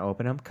wasn't going to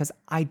open them because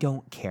I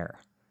don't care.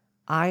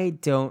 I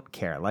don't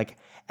care. Like,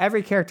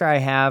 every character I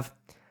have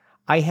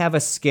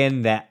a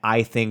skin that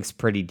I think's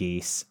pretty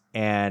decent,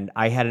 and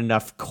I had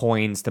enough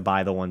coins to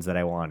buy the ones that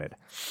I wanted.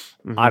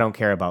 I don't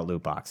care about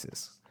loot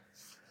boxes.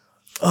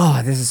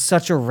 Oh, this is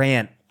such a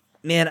rant.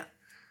 Man,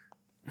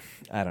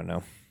 I don't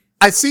know.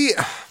 I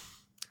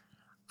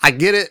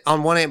get it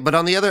on one hand, but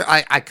on the other,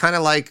 I kind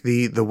of like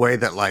the way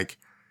that, like,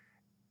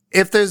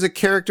 if there's a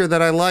character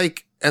that I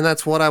like and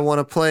that's what I want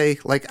to play,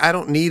 like, I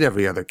don't need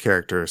every other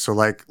character. So,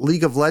 like,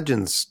 League of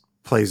Legends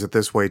plays it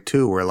this way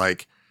too, where,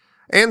 like,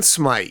 and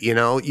Smite, you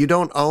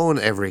don't own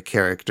every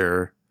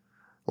character.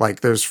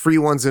 Like, there's free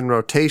ones in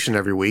rotation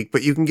every week,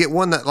 but you can get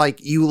one that, like,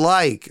 you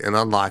like and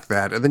unlock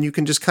that, and then you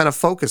can just kind of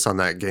focus on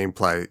that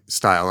gameplay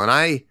style.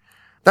 And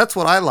that's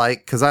what I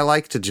like, because I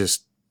like to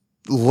just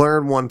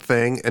learn one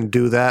thing and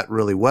do that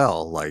really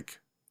well. Like,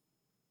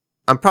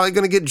 I'm probably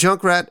going to get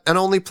Junkrat and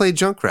only play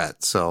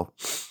Junkrat, so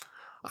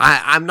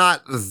I'm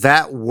not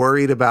that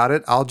worried about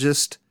it. I'll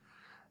just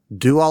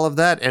do all of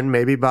that and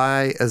maybe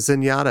buy a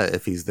Zenyatta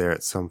if he's there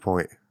at some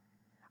point.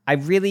 I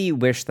really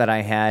wish that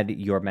I had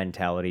your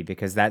mentality,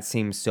 because that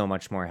seems so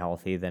much more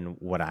healthy than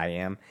what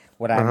I'm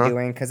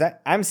doing. Because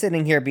I'm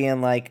sitting here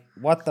being like,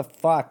 what the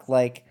fuck?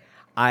 Like,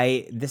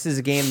 this is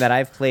a game that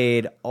I've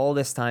played all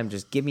this time.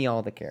 Just give me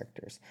all the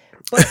characters.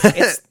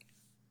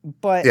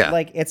 But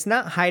like, it's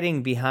not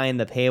hiding behind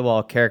the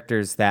paywall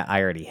characters that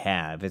I already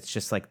have. It's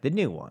just like the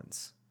new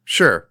ones.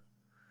 Sure.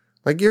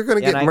 Like you're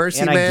gonna And get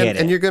Mercy, I man, get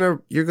and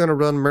it. you're gonna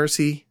run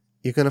Mercy.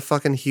 You're gonna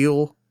fucking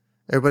heal.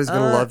 Everybody's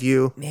gonna love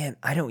you. Man,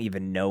 I don't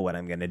even know what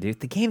I'm gonna do.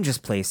 The game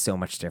just plays so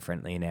much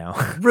differently now.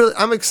 Really,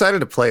 I'm excited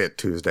to play it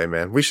Tuesday,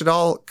 man. We should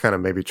all kind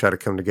of maybe try to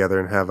come together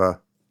and have a.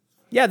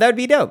 Yeah, that would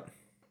be dope.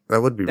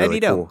 That would be That'd really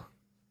be dope. cool.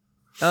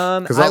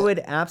 I would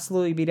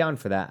absolutely be down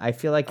for that. I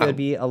feel like it would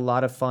be a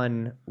lot of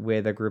fun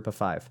with a group of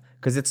 5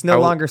 because it's no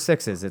longer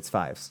 6s, it's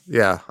 5s.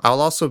 Yeah,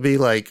 I'll also be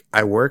like,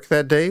 I work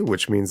that day,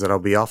 which means that I'll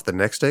be off the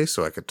next day,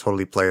 so I could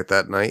totally play it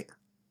that night.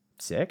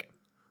 Sick.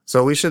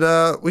 So we should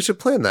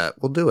plan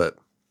that. We'll do it.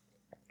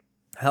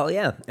 Hell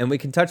yeah. And we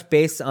can touch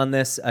base on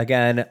this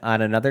again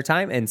on another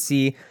time and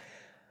see,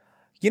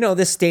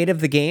 the state of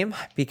the game,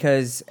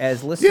 because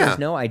as listeners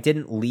know, I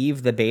didn't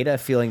leave the beta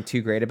feeling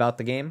too great about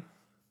the game.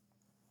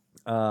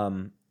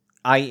 I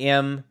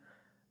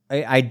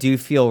do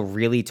feel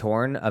really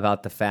torn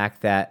about the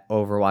fact that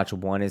Overwatch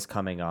 1 is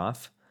coming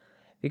off,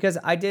 because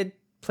I did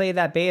play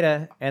that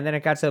beta and then it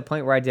got to the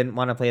point where I didn't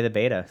want to play the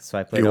beta. So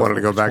I played You wanted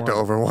to go Overwatch back 1. to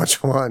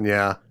Overwatch 1,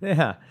 yeah.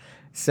 Yeah.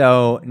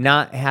 So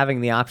not having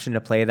the option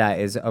to play that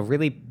is a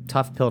really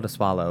tough pill to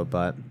swallow,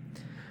 but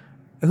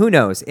who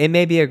knows? It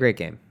may be a great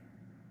game.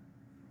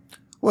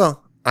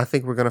 Well, I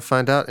think we're going to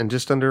find out in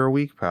just under a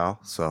week, pal.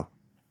 So.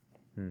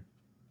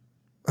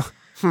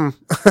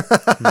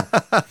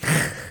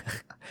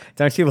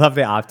 Don't you love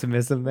the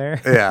optimism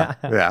there? Yeah,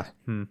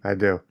 I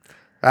do.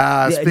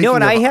 You know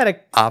what? I had a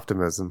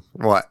optimism.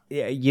 What?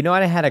 You know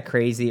what? I had a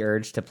crazy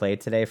urge to play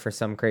today for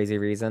some crazy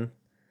reason.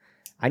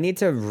 I need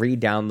to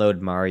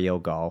re-download Mario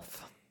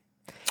Golf,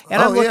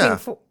 and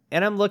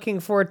I'm looking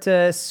forward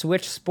to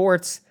Switch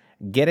Sports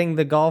getting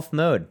the golf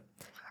mode.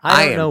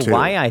 I don't know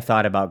why I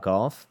thought about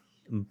golf,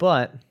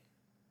 but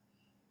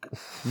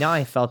now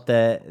I felt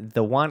the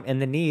want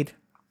and the need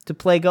to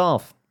play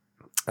golf.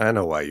 I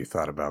know why you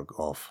thought about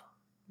golf.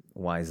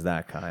 Why is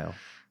that, Kyle?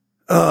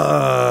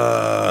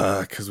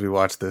 Because we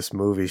watched this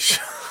movie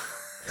show.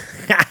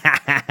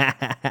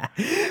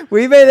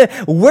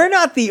 We're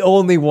not the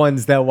only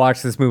ones that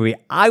watch this movie.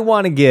 I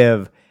want to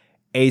give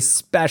a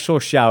special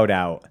shout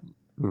out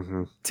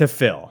to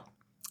Phil.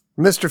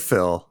 Mr.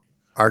 Phil,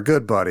 our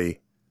good buddy,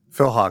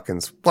 Phil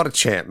Hawkins. What a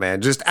champ,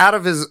 man. Just out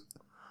of his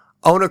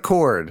own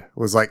accord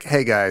was like,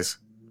 hey guys,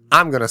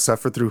 I'm going to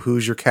suffer through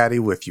Who's Your Caddy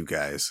with you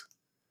guys.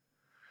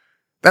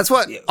 That's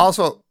what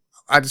also,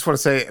 I just want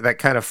to say that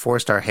kind of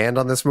forced our hand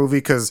on this movie,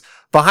 because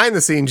behind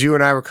the scenes, you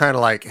and I were kind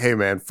of like, hey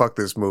man, fuck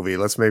this movie.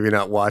 Let's maybe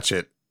not watch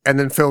it. And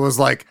then Phil was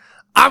like,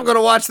 I'm going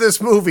to watch this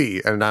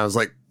movie. And I was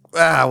like,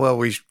 well,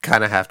 we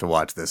kind of have to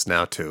watch this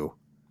now too.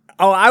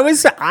 Oh, I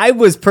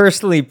was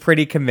personally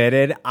pretty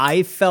committed.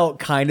 I felt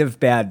kind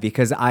of bad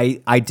because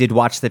I did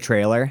watch the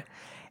trailer.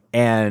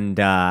 And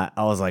I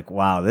was like,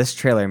 wow, this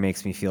trailer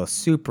makes me feel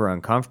super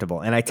uncomfortable.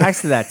 And I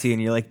texted that to you,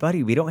 and you're like,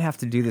 buddy, we don't have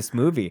to do this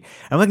movie.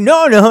 I'm like,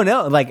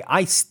 no. Like,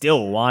 I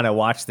still want to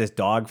watch this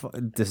dog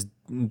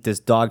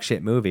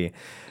shit movie.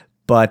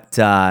 But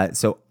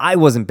so I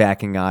wasn't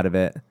backing out of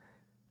it.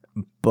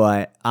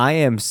 But I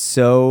am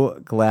so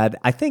glad.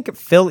 I think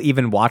Phil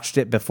even watched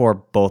it before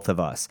both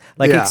of us.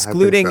 Like,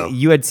 excluding I think so.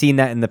 You had seen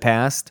that in the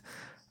past.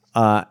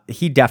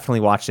 He definitely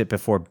watched it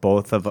before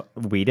both of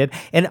we did.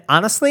 And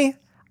honestly,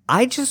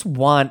 I just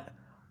want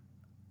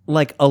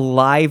like a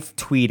live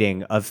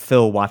tweeting of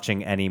Phil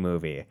watching any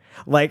movie.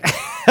 Like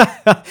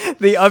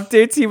the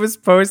updates he was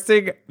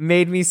posting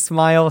made me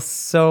smile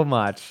so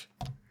much.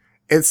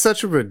 It's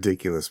such a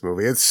ridiculous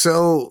movie. It's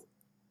so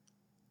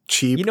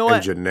cheap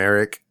and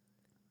generic.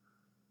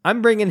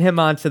 I'm bringing him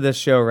onto this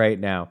show right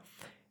now.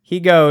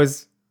 He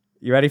goes,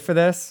 you ready for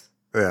this?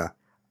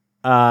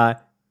 Yeah.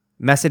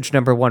 Message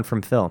number 1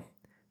 from Phil.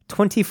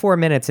 24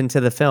 minutes into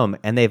the film,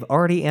 and they've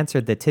already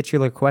answered the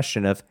titular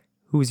question of,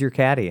 who's your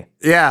caddy?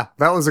 Yeah,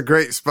 that was a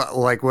great spot.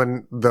 Like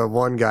when the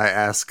one guy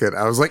asked it,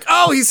 I was like,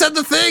 oh, he said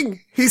the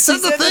thing. He said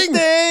the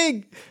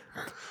thing.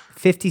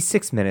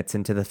 56 minutes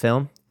into the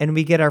film, and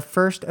we get our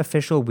first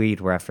official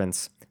weed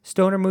reference.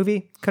 Stoner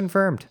movie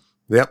confirmed.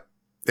 Yep.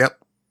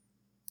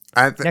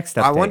 Next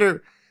update. I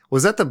wonder,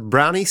 was that the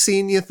brownie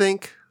scene, you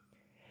think?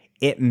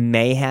 It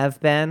may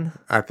have been.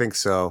 I think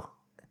so.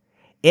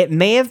 It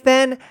may have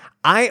been.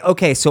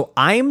 So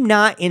I'm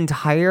not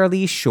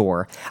entirely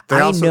sure.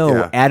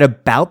 At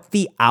about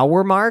the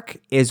hour mark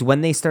is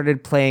when they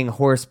started playing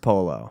horse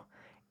polo,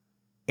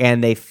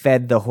 and they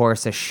fed the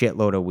horse a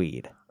shitload of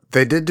weed.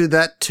 They did do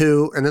that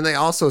too, and then they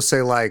also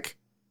say like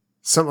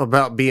something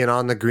about being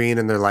on the green,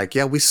 and they're like,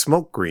 "Yeah, we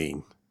smoke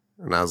green,"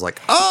 and I was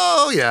like,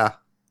 "Oh yeah."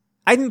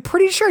 I'm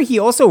pretty sure he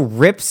also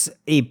rips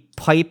a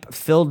pipe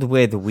filled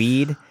with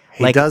weed.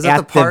 He does at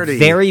the party. The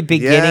very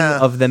beginning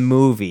of the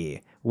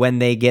movie. When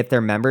they get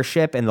their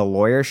membership and the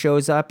lawyer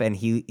shows up and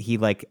he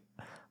like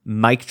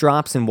mic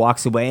drops and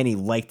walks away and he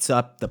lights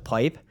up the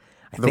pipe.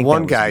 The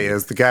one guy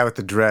is the guy with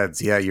the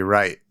dreads. Yeah, you're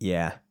right.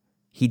 Yeah,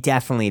 he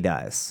definitely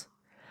does.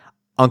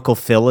 Uncle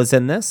Phil is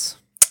in this.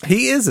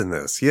 He is in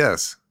this.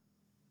 Yes.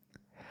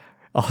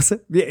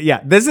 Awesome.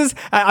 Yeah, this is.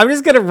 I'm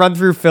just gonna run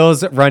through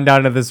Phil's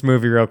rundown of this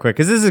movie real quick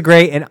because this is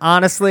great. And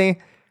honestly,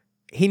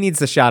 he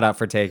needs a shout out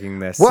for taking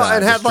this. Well,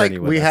 it had like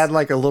we had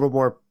like a little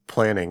more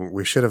planning.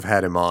 We should have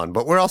had him on,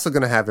 but we're also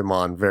going to have him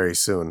on very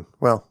soon.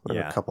 Well, in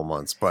a couple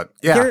months, but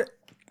yeah.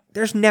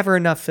 There's never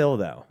enough Phil,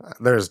 though.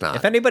 There's not.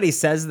 If anybody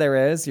says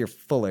there is, you're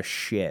full of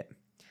shit.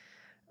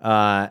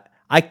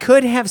 I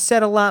could have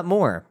said a lot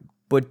more,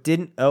 but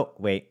didn't. Oh,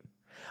 wait.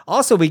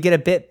 Also, we get a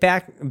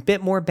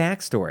bit more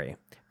backstory.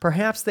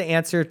 Perhaps the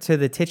answer to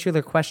the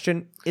titular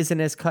question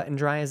isn't as cut and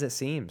dry as it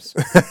seems.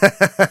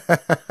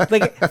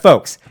 Like,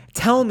 folks,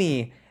 tell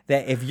me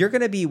that if you're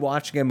going to be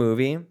watching a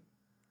movie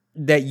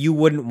that you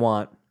wouldn't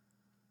want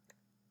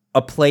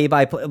a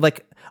play-by-play,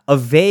 like a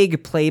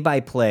vague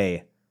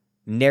play-by-play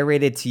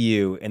narrated to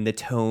you in the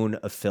tone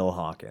of Phil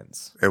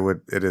Hawkins.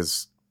 It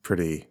is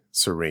pretty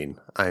serene.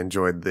 I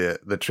enjoyed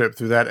the trip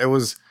through that. It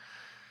was,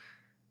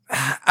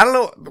 I don't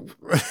know.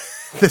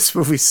 This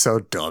movie's so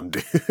dumb,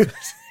 dude.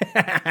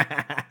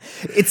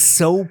 It's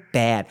so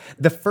bad.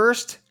 The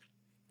first,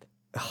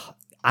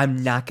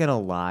 I'm not going to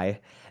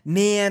lie.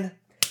 Man,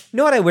 you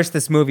know what I wish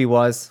this movie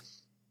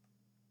was?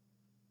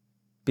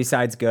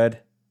 Besides good?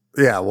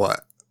 Yeah,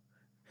 what?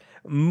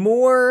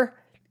 More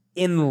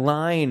in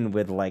line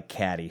with like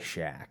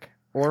Caddyshack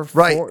or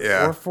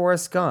or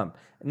Forrest Gump.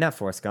 Not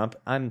Forrest Gump.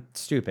 I'm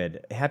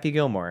stupid. Happy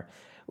Gilmore.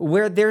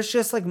 Where there's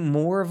just like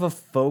more of a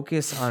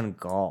focus on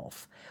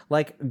golf.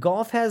 Like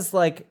golf has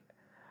like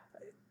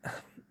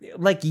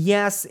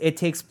yes, it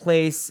takes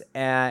place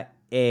at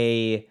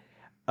a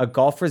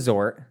golf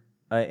resort,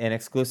 an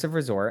exclusive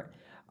resort.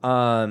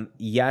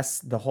 Yes,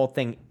 the whole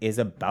thing is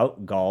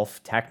about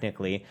golf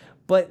technically,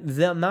 but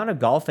the amount of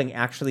golfing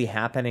actually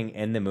happening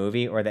in the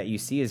movie or that you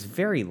see is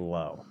very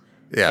low.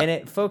 Yeah. And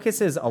it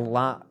focuses a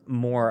lot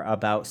more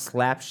about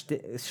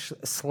slapsticky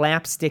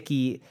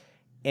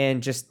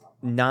and just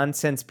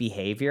nonsense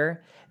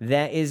behavior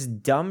that is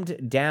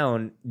dumbed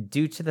down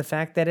due to the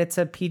fact that it's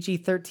a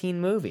PG-13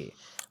 movie.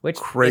 Which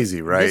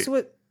crazy, right?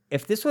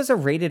 If this was a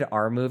rated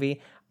R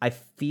movie, I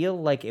feel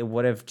like it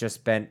would have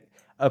just been,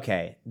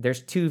 okay,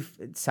 there's two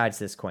sides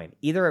to this coin.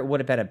 Either it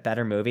would have been a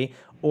better movie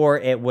or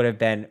it would have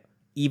been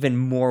even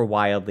more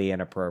wildly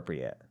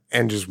inappropriate.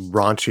 And just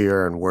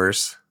raunchier and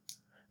worse.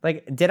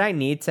 Like, did I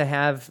need to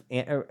have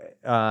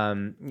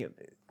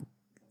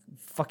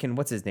fucking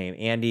what's his name,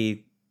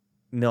 Andy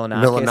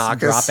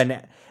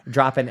Milonakis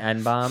drop an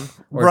N-bomb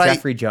or right.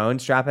 Jeffrey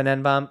Jones drop an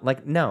N-bomb?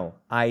 Like, no,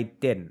 I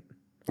didn't.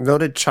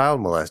 Noted child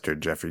molester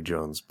Jeffrey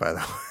Jones, by the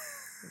way.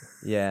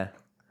 Yeah.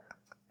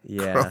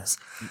 Gross.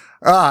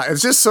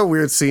 It's just so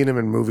weird seeing him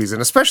in movies,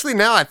 and especially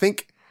now. I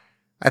think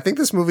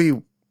this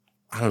movie.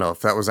 I don't know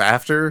if that was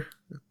after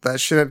that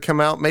shit had come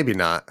out. Maybe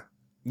not.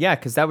 Yeah,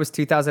 because that was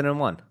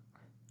 2001.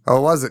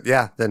 Oh, was it?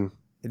 Yeah, then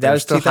that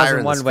was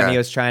 2001 when he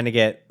was trying to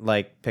get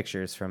like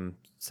pictures from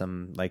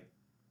some like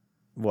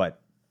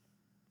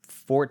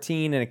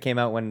 14, and it came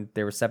out when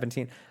they were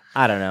 17.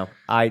 I don't know.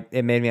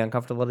 It made me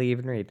uncomfortable to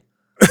even read.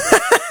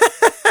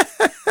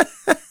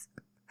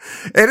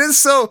 It is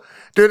so,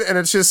 dude, and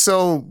it's just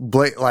so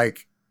blatant.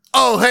 Like,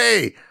 oh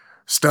hey,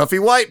 stuffy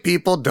white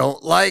people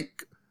don't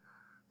like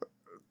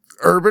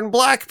urban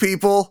black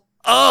people.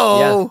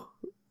 Oh,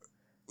 yeah.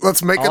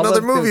 Let's make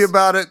another movie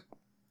about it.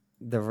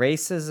 The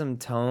racism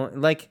tone,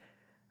 like,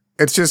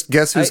 it's just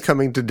guess who's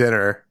coming to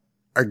dinner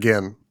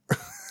again.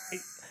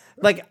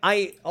 Like,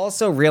 I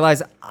also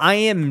realize I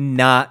am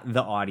not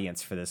the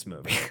audience for this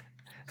movie.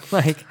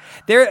 Like,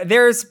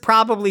 there's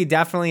probably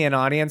definitely an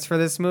audience for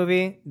this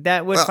movie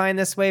that would find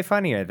this way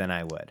funnier than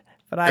I would.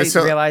 But I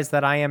realize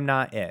that I am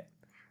not it.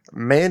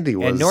 Mandy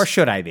was, and nor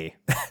should I be.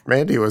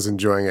 Mandy was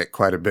enjoying it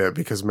quite a bit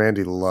because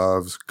Mandy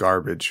loves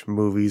garbage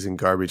movies and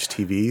garbage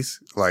TVs.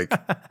 Like,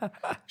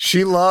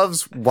 she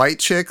loves White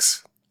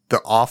Chicks,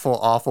 the awful,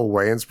 awful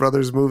Wayans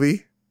Brothers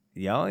movie.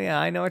 Oh, yeah,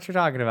 I know what you're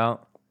talking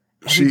about.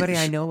 Everybody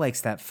I know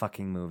likes that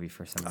fucking movie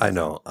for some reason. I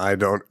know. I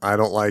don't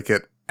like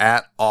it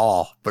at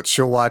all, but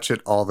she'll watch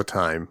it all the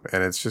time,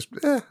 and it's just,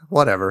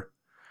 whatever.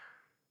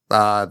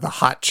 The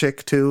Hot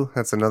Chick, too.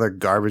 That's another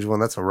garbage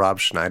one. That's a Rob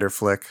Schneider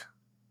flick.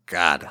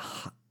 God.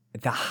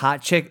 The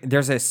Hot Chick,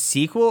 there's a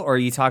sequel, or are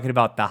you talking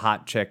about The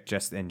Hot Chick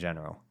just in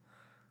general?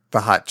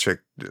 The Hot Chick,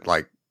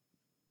 like,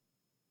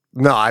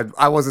 no,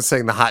 I wasn't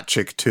saying The Hot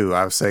Chick 2.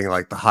 I was saying,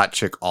 like, The Hot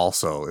Chick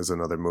Also is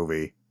another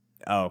movie.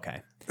 Oh,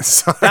 okay.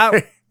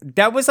 Sorry.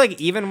 That was,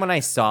 like, even when I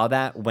saw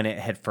that when it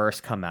had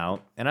first come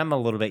out, and I'm a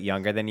little bit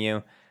younger than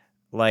you,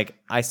 like,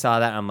 I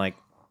saw that, I'm like,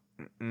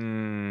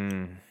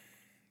 come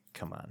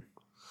on.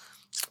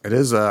 It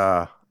is,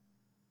 got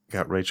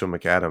Rachel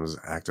McAdams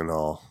acting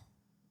all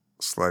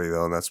slutty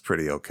though, and that's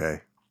pretty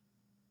okay.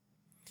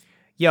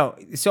 Yo,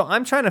 so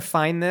I'm trying to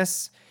find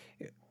this.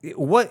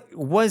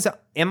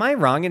 Am I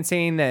wrong in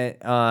saying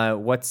that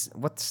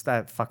what's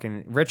that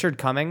fucking Richard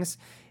Cummings?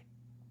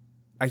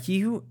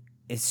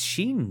 Is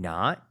she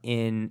not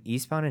in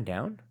Eastbound and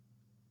Down?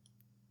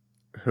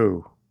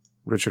 Who?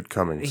 Richard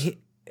Cummings.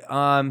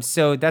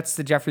 So that's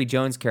the Jeffrey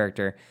Jones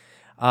character.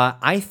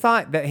 I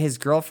thought that his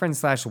girlfriend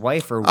 /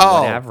 wife or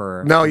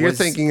whatever. No, you're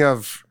thinking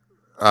of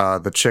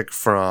the chick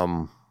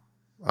from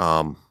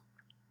her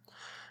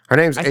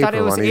name's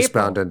April on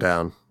Eastbound and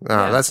Down.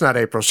 No, that's not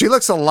April. She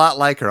looks a lot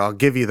like her. I'll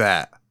give you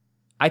that.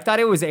 I thought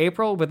it was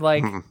April with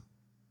like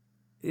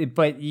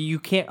but you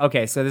can't.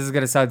 Okay, so this is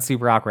gonna sound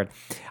super awkward.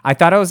 I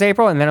thought it was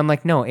April, and then I'm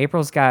like, no,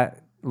 April's got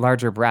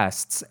larger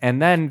breasts.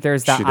 And then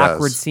there's that She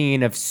awkward does.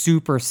 scene of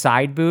super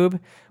side boob,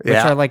 which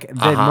Yeah. are like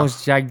the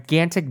most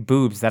gigantic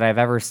boobs that I've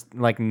ever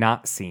like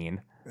not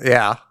seen.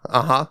 Yeah.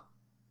 Uh-huh.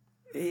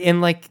 In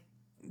like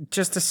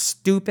just a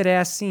stupid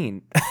ass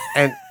scene.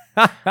 And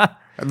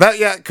that,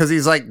 yeah, because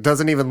he's like,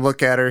 doesn't even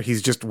look at her.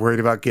 He's just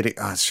worried about getting,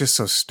 it's just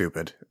so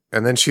stupid.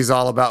 And then she's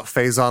all about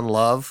Faison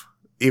love,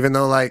 even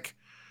though like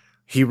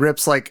he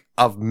rips like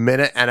a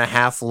minute and a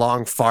half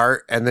long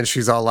fart. And then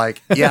she's all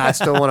like, yeah, I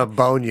still want to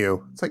bone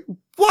you. It's like,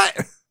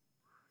 what?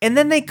 And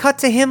then they cut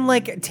to him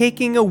like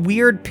taking a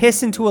weird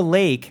piss into a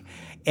lake,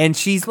 and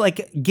she's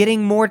like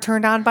getting more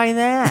turned on by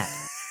that.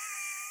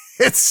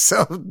 It's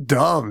so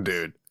dumb,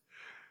 dude.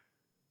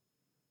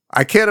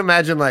 I can't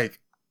imagine like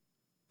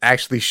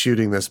actually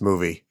shooting this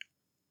movie.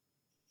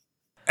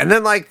 And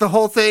then like the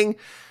whole thing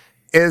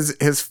is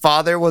his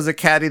father was a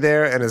caddy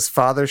there and his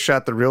father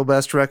shot the real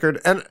best record.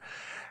 And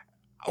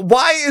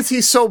why is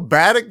he so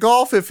bad at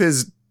golf if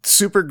his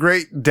super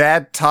great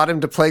dad taught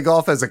him to play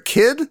golf as a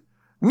kid?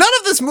 None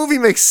of this movie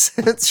makes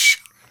sense.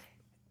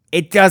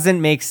 It doesn't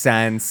make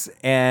sense.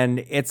 And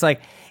it's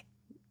like,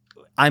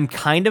 I'm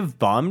kind of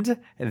bummed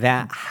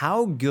that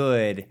how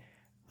good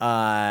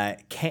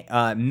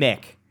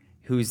Mick,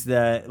 who's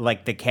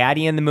the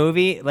caddy in the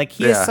movie, like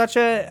he is such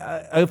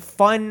a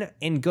fun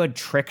and good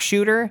trick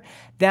shooter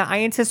that I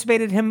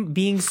anticipated him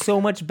being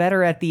so much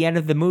better at the end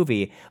of the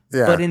movie.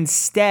 Yeah. But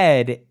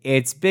instead,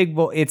 it's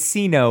it's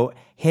C-Note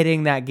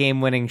hitting that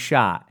game-winning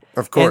shot.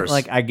 Of course. And,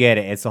 like, I get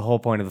it. It's the whole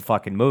point of the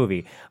fucking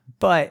movie.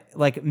 But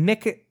like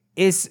Mick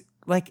is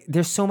like,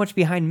 there's so much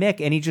behind Mick,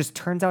 and he just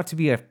turns out to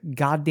be a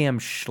goddamn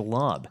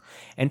schlub.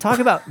 And talk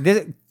about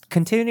this,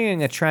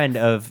 continuing a trend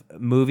of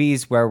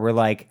movies where we're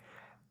like,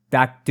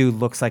 that dude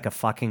looks like a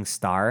fucking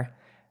star.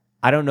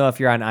 I don't know if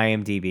you're on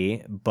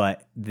IMDb,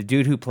 but the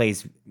dude who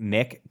plays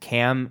Mick,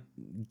 Cam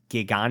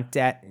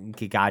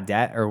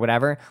Gigandet or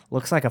whatever,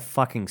 looks like a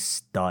fucking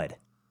stud.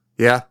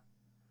 Yeah.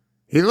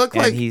 He looked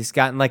And like he's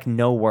gotten like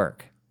no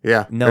work.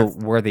 Yeah. No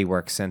worthy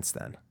work since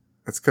then.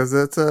 It's because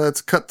it's a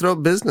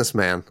cutthroat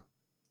businessman.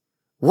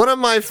 One of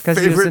my Because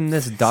favorite. he was in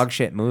this dog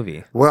shit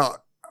movie.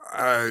 Well,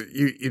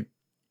 you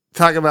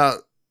talk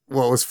about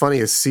what was funny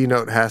is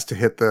C-Note has to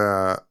hit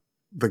the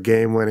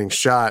game-winning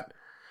shot.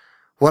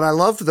 What I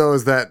loved though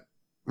is that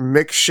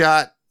Mick's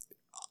shot,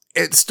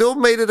 it still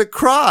made it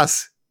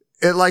across.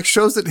 It like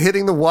shows it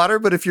hitting the water,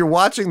 but if you're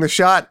watching the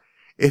shot,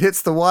 it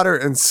hits the water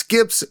and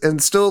skips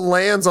and still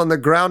lands on the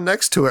ground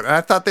next to it. And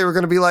I thought they were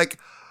going to be like,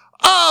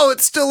 oh,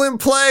 it's still in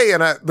play.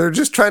 And they're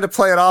just trying to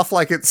play it off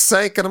like it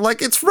sank. And I'm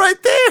like, it's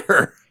right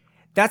there.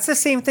 That's the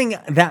same thing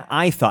that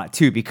I thought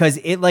too, because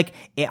it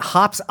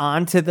hops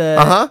onto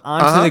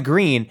the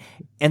green,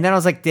 and then I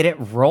was like, did it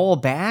roll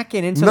back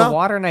and into the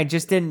water, and I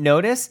just didn't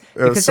notice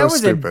because so that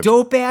was stupid. a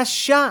dope ass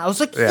shot. I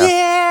was like,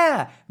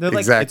 yeah. They're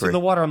like, Exactly. it's in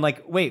the water. I'm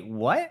like, wait,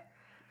 what?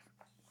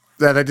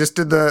 That I just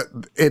did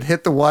it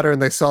hit the water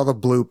and they saw the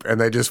bloop and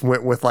they just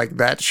went with like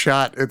that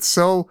shot.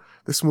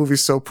 This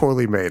movie's so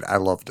poorly made. I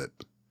loved it.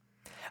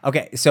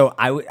 Okay, so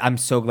I'm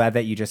so glad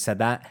that you just said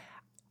that.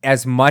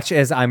 As much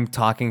as I'm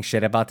talking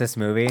shit about this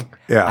movie,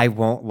 I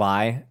won't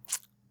lie.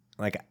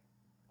 Like,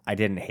 I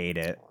didn't hate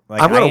it.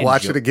 Like, I'm gonna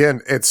watch it again.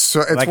 It's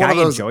like, one of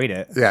those. Enjoyed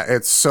it. Yeah,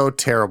 it's so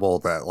terrible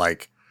that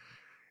like,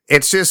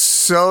 it's just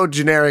so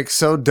generic,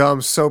 so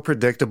dumb, so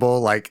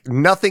predictable. Like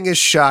nothing is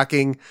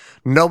shocking.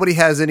 Nobody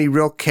has any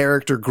real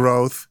character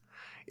growth.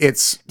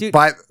 It's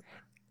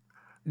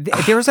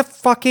There was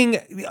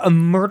a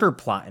murder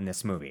plot in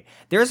this movie.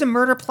 There's a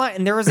murder plot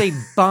and there was a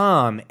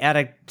bomb at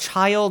a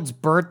child's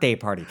birthday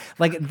party.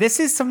 Like, this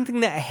is something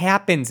that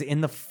happens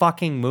in the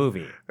fucking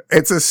movie.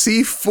 It's a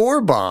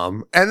C4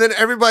 bomb. And then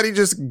everybody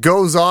just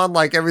goes on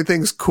like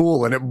everything's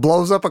cool and it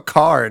blows up a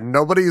car and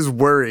nobody is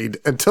worried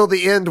until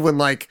the end when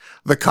like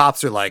the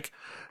cops are like,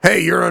 hey,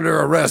 you're under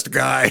arrest,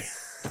 guy.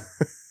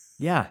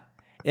 Yeah.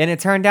 And it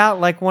turned out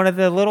like one of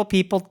the little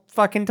people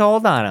fucking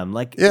told on him.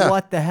 Like,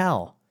 what the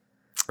hell?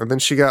 And then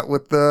she got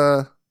with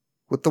the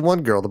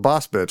one girl, the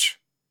boss bitch.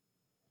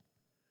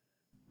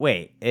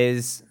 Wait,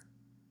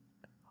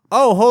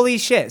 oh, holy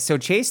shit. So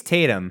Chase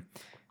Tatum,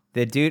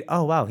 the dude,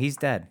 oh wow, he's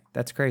dead.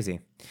 That's crazy.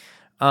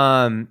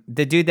 The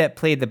dude that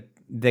played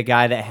the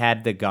guy that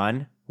had the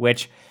gun,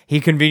 which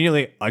he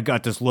conveniently, I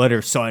got this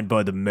letter signed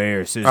by the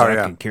mayor, says I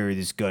can carry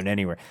this gun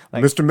anywhere.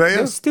 Like, Mr.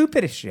 Mayor?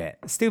 Stupid as shit.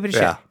 Stupid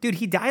as shit. Dude,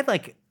 he died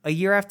like a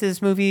year after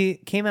this movie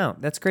came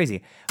out. That's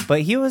crazy.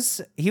 But he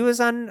was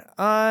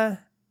a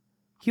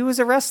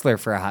wrestler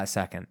for a hot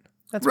second.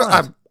 That's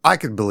wild. I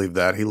could believe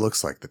that. He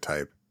looks like the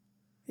type.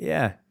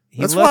 Yeah.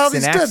 He That's looks wild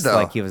and he's acts dead, though.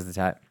 like he was the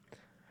type.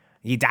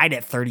 He died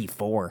at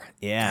 34.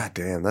 Yeah. God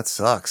damn, that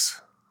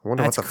sucks. I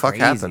wonder That's what the fuck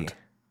crazy. happened.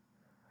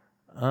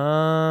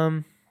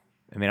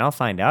 I mean, I'll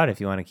find out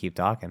if you want to keep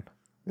talking.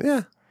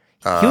 Yeah.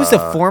 He was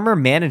a former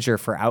manager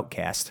for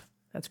Outkast.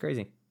 That's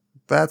crazy.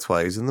 That's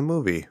why he's in the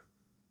movie.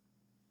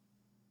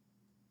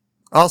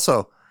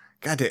 Also,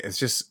 God damn, it's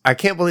just, I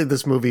can't believe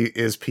this movie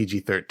is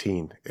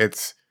PG-13.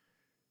 It's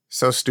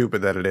so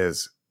stupid that it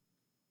is.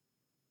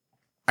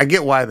 I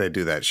get why they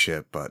do that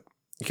shit, but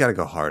you gotta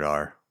go hard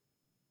R.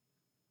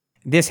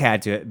 This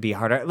had to be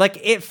harder. Like,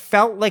 it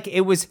felt like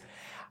it was,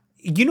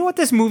 you know what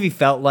this movie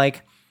felt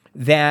like?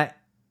 That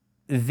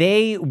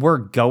they were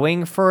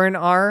going for an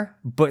R,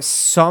 but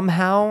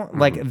somehow,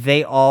 like,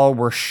 they all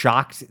were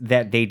shocked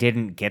that they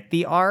didn't get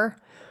the R.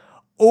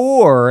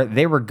 Or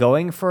they were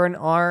going for an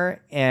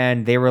R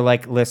and they were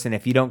like, listen,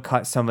 if you don't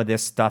cut some of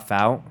this stuff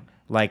out,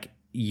 like,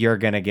 you're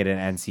going to get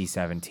an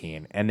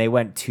NC-17. And they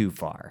went too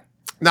far.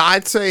 No,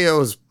 I'd say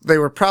they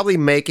were probably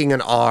making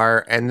an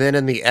R, and then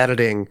in the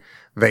editing,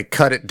 they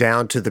cut it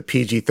down to the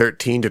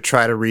PG-13 to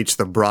try to reach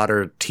the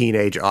broader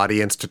teenage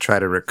audience to try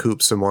to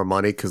recoup some more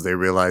money because they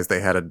realized they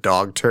had a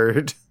dog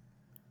turd.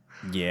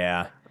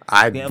 Yeah.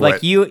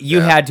 Like you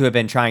had to have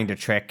been trying to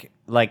trick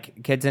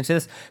like kids into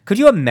this. Could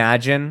you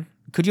imagine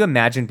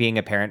being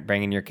a parent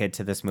bringing your kid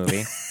to this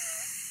movie?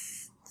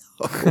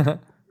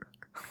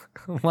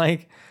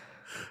 Like,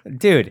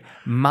 dude,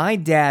 my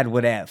dad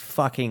would have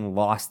fucking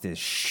lost his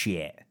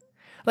shit.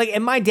 Like,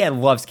 and my dad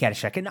loves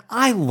Caddyshack, and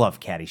I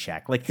love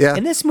Caddyshack. Like,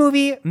 and this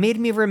movie made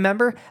me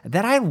remember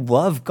that I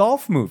love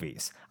golf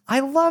movies. I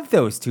love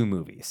those two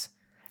movies.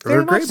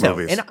 They're great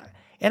movies.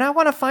 And I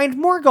want to find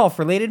more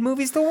golf-related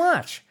movies to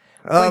watch.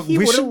 But he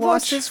would have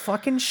lost his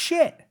fucking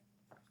shit.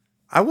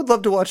 I would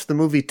love to watch the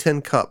movie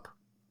Tin Cup.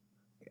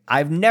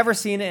 I've never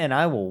seen it, and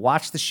I will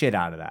watch the shit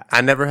out of that.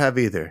 I never have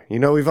either. You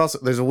know,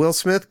 there's a Will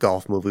Smith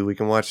golf movie we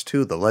can watch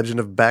too, The Legend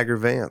of Bagger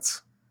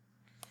Vance.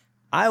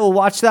 I will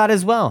watch that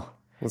as well.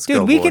 Let's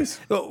Dude, go, boys.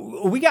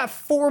 we got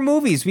 4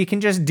 movies we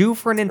can just do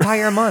for an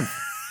entire month.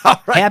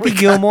 All right, Happy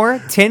Gilmore,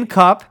 Tin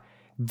Cup,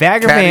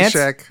 Bagger Vance,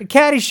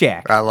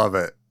 Caddyshack. I love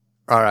it.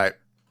 All right.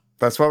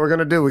 That's what we're going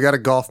to do. We got a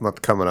golf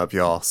month coming up,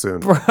 y'all, soon.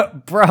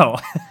 Bro.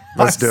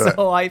 Let's do it. I'm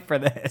so hyped for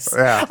this.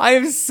 Yeah. I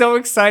am so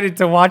excited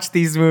to watch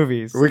these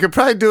movies. We could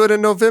probably do it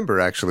in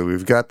November, actually.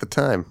 We've got the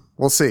time.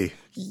 We'll see.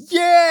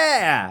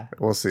 Yeah.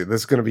 We'll see.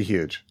 This is going to be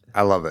huge.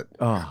 I love it.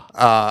 Oh.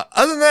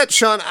 Other than that,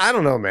 Sean, I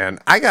don't know, man.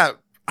 I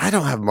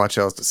don't have much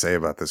else to say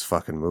about this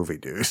fucking movie,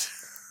 dude.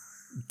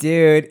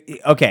 Dude,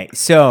 okay,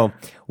 so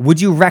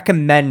would you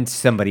recommend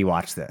somebody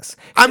watch this?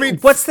 I mean,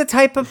 what's the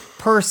type of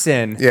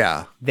person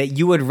that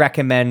you would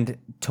recommend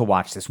to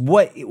watch this?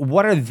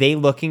 What are they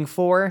looking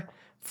for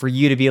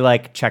you to be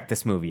like, check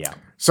this movie out?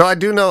 So I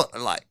do know,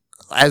 like,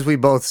 as we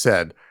both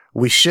said,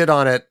 we shit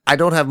on it. I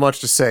don't have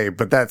much to say,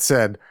 but that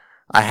said,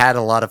 I had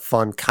a lot of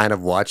fun kind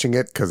of watching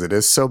it because it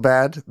is so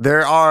bad.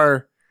 There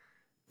are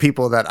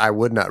people that I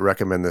would not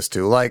recommend this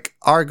to, like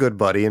our good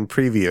buddy and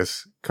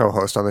previous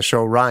co-host on the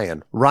show,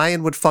 Ryan.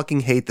 Ryan would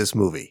fucking hate this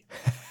movie.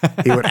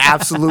 He would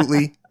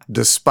absolutely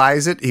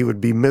despise it. He would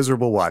be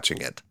miserable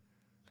watching it.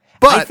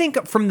 But I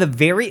think from the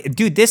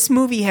dude, this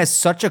movie has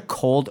such a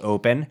cold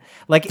open.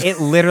 Like,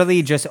 it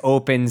literally just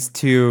opens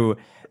to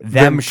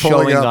them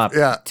showing up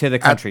to the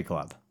country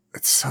club.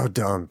 It's so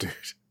dumb, dude.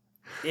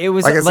 It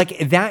was like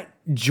that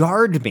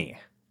jarred me.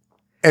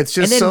 It's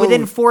just, and then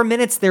within 4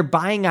 minutes, they're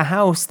buying a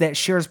house that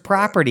shares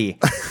property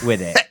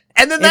with it.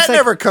 And then that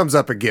never comes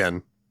up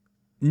again.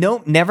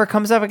 Nope, never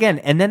comes up again.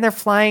 And then they're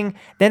flying,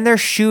 then they're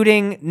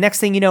shooting, next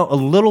thing you know, a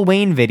Lil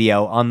Wayne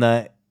video on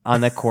the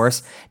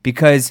course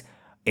because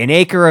an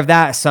acre of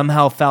that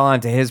somehow fell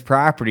onto his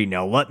property.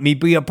 Now let me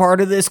be a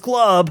part of this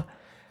club.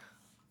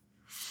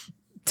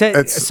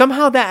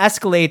 Somehow that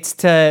escalates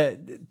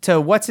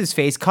to what's his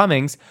face,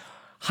 Cummings,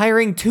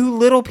 hiring 2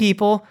 little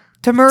people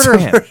to murder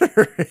him.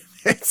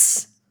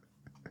 It's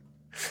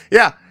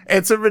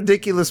a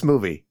ridiculous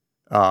movie.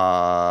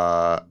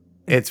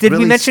 Did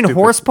we mention stupid.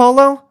 Horse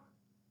polo?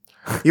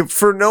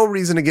 For no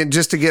reason, again,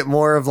 just to get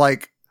more of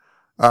like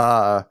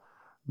the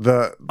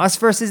us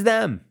versus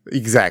them.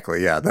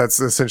 Exactly. Yeah, that's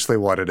essentially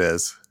what it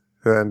is.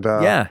 And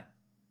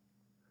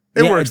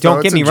it works.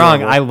 Don't get me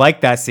wrong. I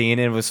like that scene.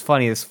 And it was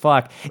funny as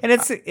fuck. And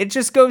it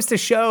just goes to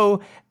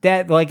show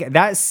that like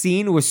that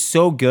scene was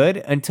so good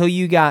until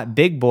you got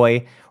Big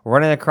Boy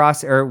running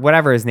across, or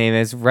whatever his name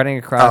is, running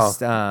across.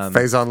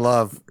 Faison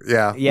Love.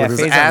 Yeah. With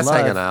his Faison ass Love.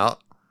 hanging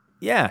out.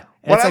 Yeah.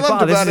 And it's like,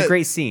 wow, this is a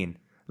great scene.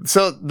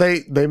 So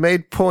they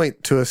made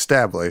point to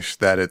establish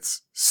that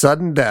it's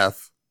sudden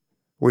death.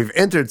 We've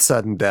entered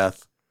sudden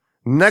death.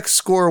 Next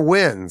score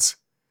wins.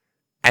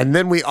 And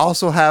then we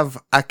also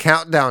have a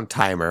countdown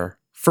timer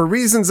for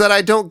reasons that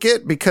I don't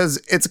get, because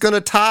it's going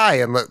to tie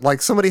and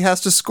like somebody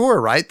has to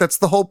score, right? That's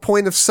the whole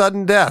point of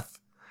sudden death.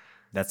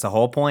 That's the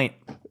whole point.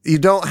 You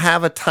don't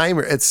have a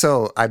timer. It's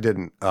so I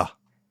didn't.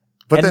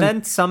 But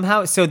then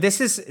somehow, so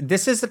this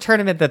is a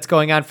tournament that's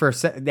going on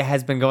that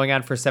has been going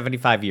on for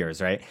 75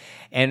 years, right?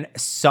 And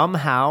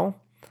somehow,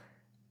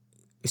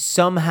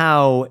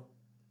 I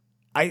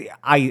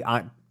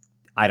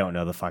don't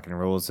know the fucking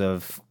rules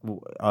of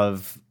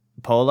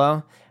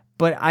polo,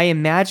 but I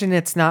imagine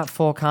it's not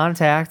full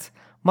contact.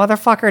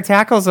 Motherfucker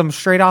tackles him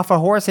straight off a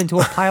horse into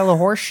a pile of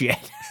horse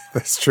shit.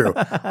 That's true.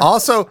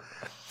 Also,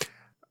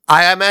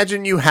 I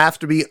imagine you have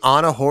to be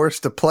on a horse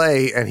to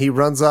play, and he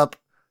runs up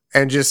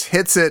and just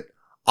hits it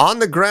on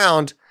the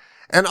ground.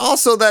 And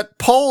also that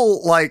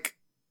pole, like,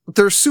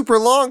 they're super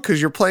long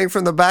because you're playing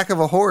from the back of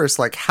a horse.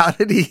 Like, how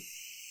did he...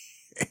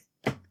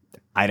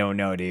 I don't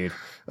know, dude.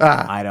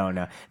 Ah. I don't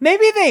know.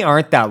 Maybe they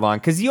aren't that long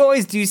because you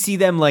always do see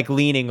them like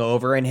leaning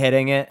over and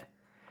hitting it.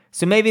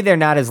 So maybe they're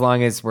not as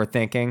long as we're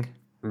thinking.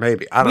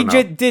 Maybe. I don't know.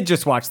 We did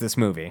just watch this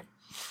movie.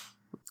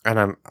 And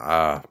I'm,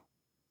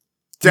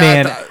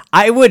 Man,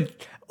 I would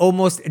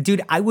almost,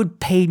 dude, I would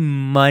pay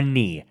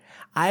money.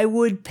 I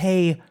would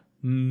pay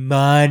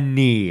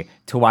money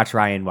to watch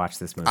Ryan watch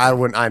this movie.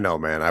 I know,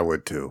 man. I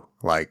would too.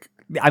 Like,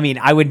 I mean,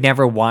 I would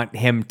never want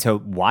him to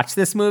watch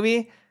this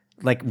movie,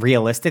 like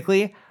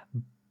realistically.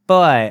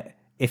 But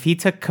if he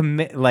took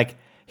like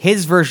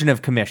his version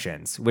of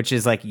commissions, which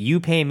is like you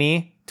pay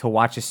me to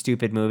watch a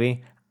stupid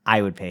movie,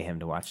 I would pay him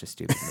to watch a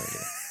stupid movie.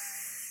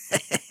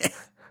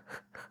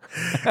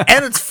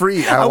 and it's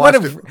free. I want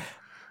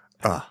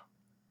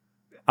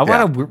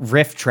to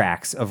riff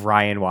tracks of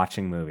Ryan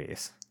watching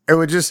movies. It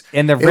would just,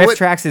 and the riff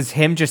tracks is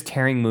him just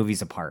tearing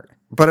movies apart.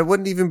 But it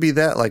wouldn't even be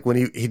that. Like when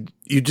it'd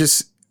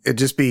just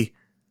be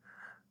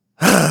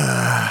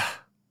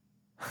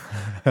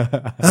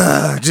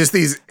just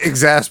these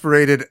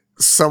exasperated,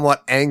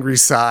 somewhat angry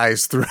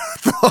sighs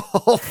throughout the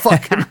whole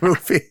fucking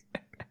movie.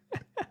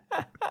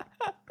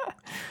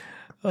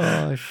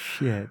 Oh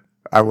shit.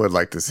 I would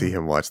like to see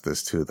him watch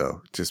this too,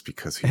 though, just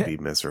because he'd be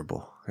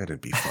miserable.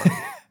 It'd be funny.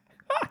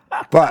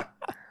 But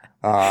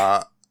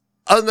other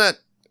than that,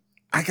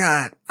 I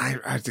got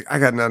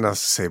nothing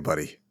else to say,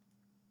 buddy.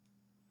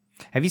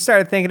 Have you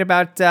started thinking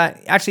about?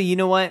 Actually, you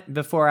know what?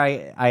 Before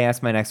I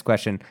ask my next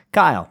question,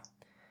 Kyle,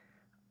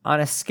 on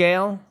a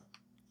scale,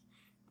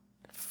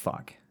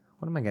 fuck,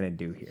 what am I gonna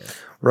do here?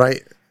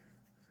 Right.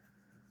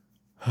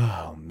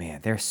 Oh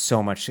man, there's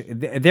so much.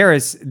 There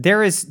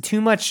is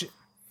too much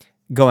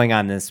going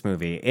on in this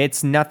movie.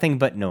 It's nothing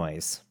but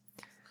noise.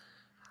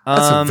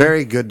 That's a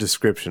very good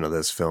description of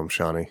this film,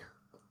 Shawnee.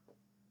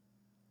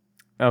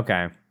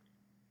 Okay.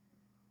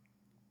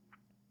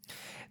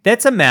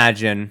 Let's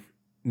imagine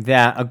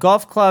that a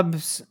golf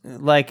club's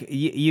like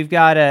you've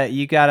got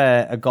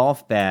a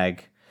golf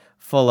bag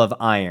full of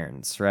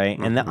irons, right?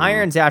 And the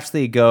irons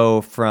actually go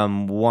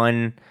from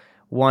one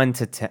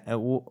to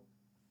 10.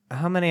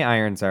 How many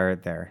irons are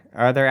there?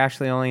 Are there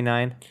actually only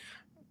 9?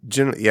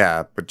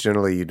 Yeah, but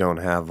generally you don't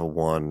have a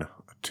 1,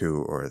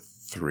 2, or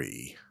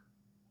 3.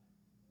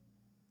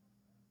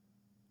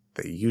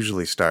 They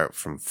usually start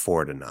from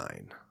 4 to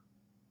 9.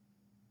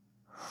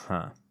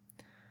 Huh.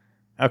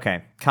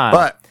 Okay, Kyle.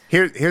 But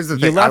here's the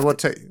thing. I will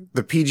tell you,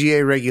 the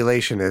PGA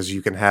regulation is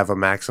you can have a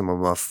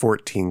maximum of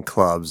 14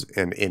 clubs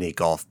in any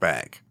golf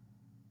bag.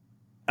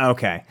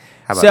 Okay.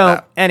 How about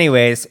that?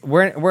 Anyways,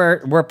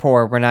 we're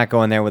poor. We're not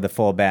going there with a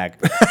full bag.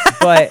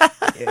 But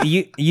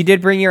you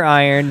did bring your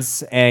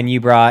irons, and you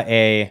brought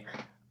a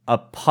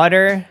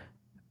putter,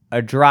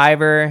 a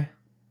driver,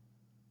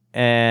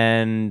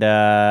 and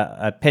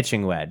a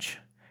pitching wedge.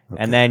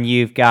 Okay. And then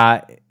you've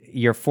got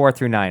your 4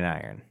 through 9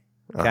 iron.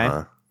 Okay.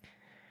 Uh-huh.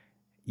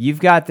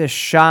 You've got this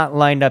shot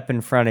lined up in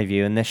front of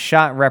you, and this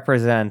shot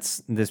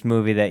represents this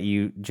movie that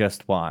you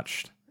just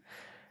watched.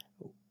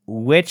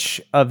 Which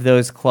of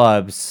those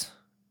clubs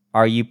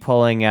are you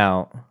pulling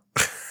out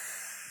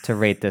to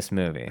rate this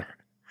movie?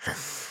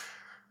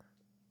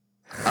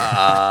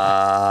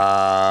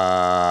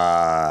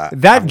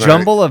 That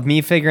jumble of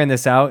me figuring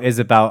this out is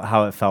about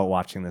how it felt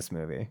watching this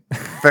movie.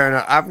 Fair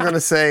enough. I'm going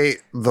to say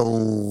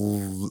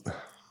the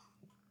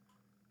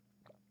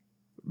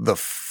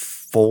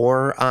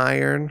 4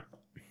 iron,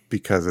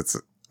 because it's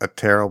a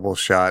terrible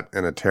shot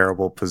in a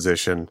terrible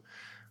position.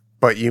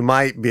 But you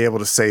might be able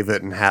to save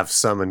it and have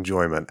some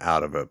enjoyment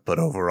out of it. But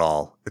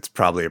overall, it's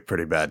probably a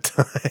pretty bad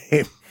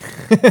time.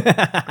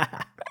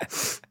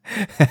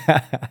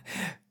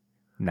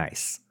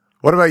 Nice.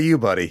 What about you,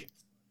 buddy?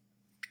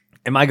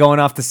 Am I going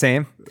off the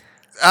same?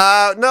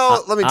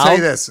 No, let me tell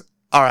you this.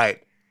 All right.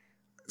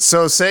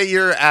 So say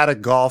you're at a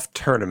golf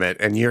tournament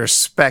and you're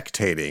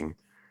spectating,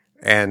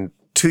 and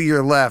to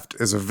your left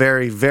is a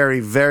very, very,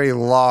 very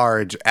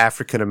large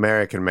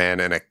African-American man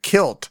in a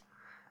kilt,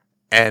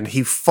 and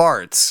he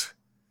farts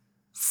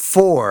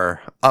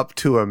for up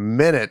to a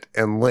minute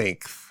in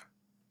length.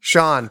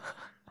 Sean,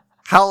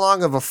 how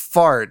long of a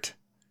fart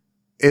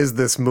is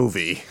this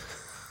movie?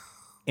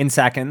 In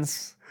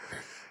seconds?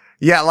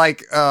 Yeah,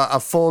 like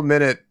a full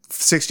minute,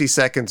 60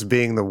 seconds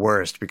being the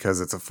worst because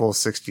it's a full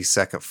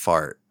 60-second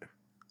fart.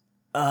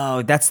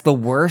 Oh, that's the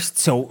worst?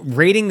 So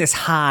rating this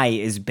high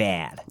is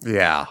bad.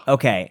 Yeah.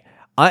 Okay.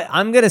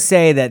 I'm going to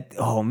say that,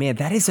 oh man,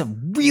 that is a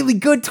really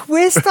good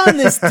twist on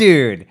this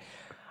dude.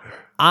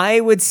 I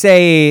would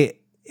say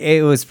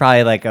it was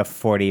probably like a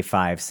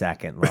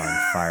 45-second long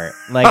fart.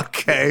 Like,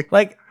 okay.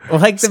 Like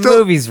the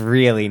movie's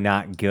really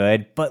not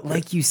good, but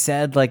like you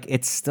said, like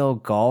it's still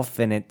golf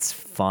and it's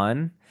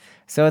fun.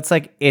 So it's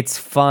like it's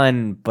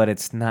fun, but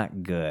it's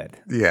not good.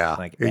 Yeah,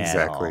 like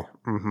exactly.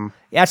 Mm-hmm.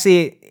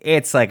 Actually,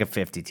 it's like a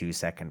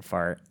 52-second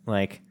fart.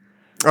 Like,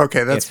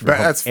 okay, that's a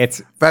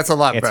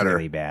lot better. It's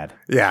really bad.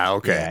 Yeah,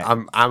 okay.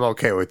 Yeah. I'm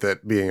okay with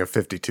it being a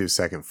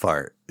 52-second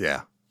fart.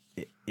 Yeah.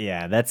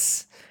 Yeah,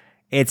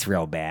 it's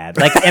real bad.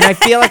 Like, and I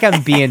feel like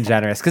I'm being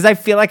generous because I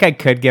feel like I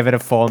could give it a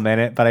full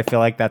minute, but I feel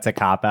like that's a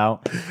cop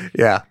out.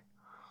 Yeah.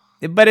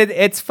 but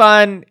it's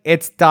fun.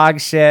 It's dog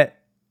shit.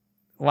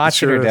 Watch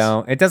Sure it or is.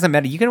 don't. It doesn't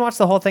matter. You can watch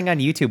the whole thing on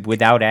YouTube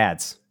without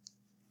ads.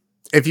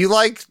 If you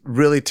like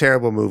really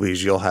terrible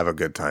movies, you'll have a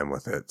good time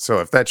with it. So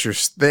if that's your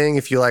thing,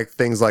 if you like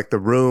things like The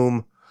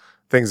Room,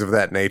 things of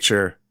that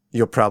nature,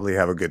 you'll probably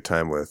have a good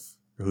time with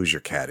Who's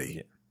Your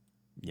Caddy.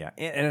 Yeah,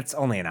 and it's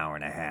only an hour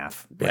and a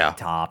half. Like, Yeah.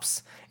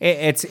 tops.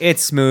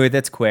 It's smooth.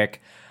 It's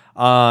quick.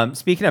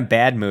 Speaking of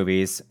bad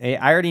movies, I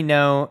already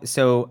know.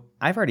 So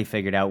I've already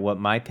figured out what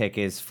my pick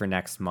is for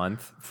next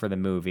month for the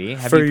movie.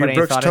 Have For you put your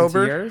any thought into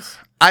Brookstober? yours?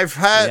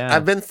 Yeah.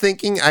 I've been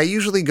thinking. I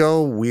usually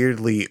go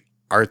weirdly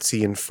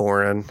artsy and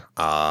foreign.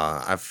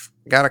 I've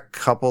got a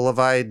couple of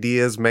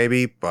ideas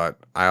maybe, but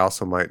I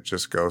also might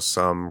just go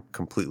some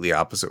completely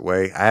opposite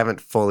way. I haven't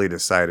fully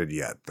decided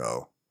yet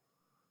though.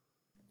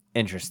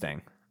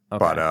 Interesting. Okay.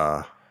 But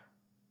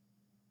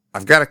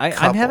I've got a couple.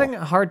 I'm having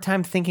a hard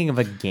time thinking of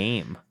a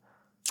game.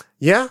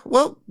 Yeah,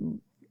 well, you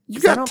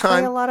 'Cause I got don't play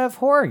a time. lot of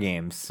horror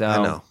games. So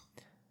I know.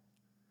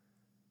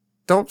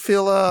 Don't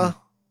feel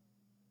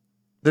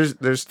there's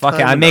Fuck it.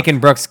 time I'm enough. making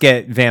Brooks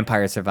get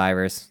Vampire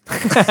Survivors.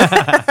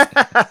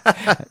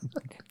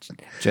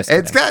 Just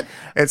It's kidding.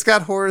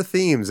 got horror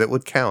themes. It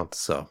would count.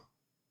 So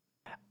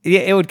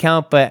Yeah, it would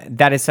count, but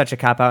that is such a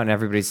cop out, and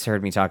everybody's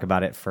heard me talk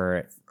about it for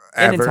an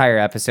Ever. entire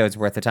episode's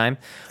worth of time.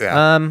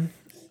 Yeah.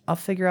 I'll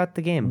figure out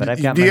the game, but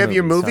I've got. Do my you have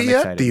your movie, so movie I'm yet?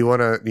 excited. Do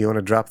you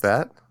wanna drop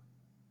that?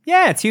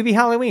 Yeah, it's Hubie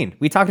Halloween.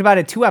 We talked about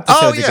it 2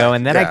 episodes yeah, ago,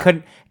 and then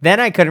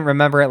yeah. I couldn't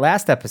remember it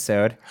last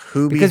episode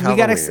Hubie because we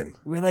got Halloween.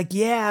 we're like,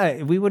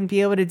 yeah, we wouldn't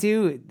be able to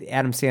do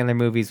Adam Sandler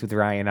movies with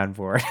Ryan on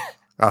board.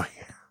 Oh,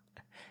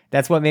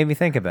 That's what made me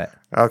think of it.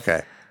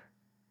 okay.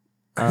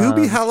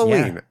 Hubie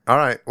Halloween. yeah. All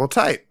right. Well,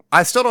 tight.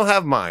 I still don't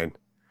have mine.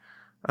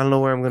 I don't know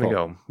where I'm gonna Cool.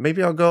 go.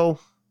 Maybe I'll go.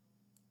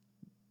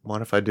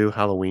 What if I do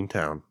Halloween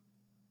Town?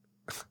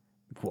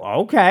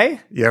 Okay.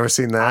 You ever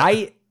seen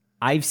that?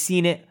 I've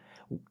seen it.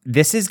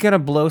 This is gonna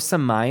blow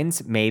some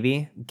minds,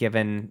 maybe,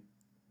 given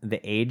the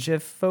age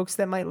of folks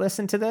that might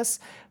listen to this.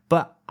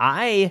 But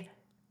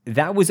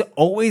that was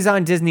always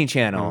on Disney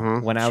Channel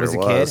Mhm, when I sure was a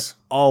was. kid.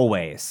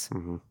 Always.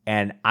 Mhm.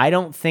 And I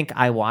don't think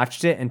I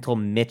watched it until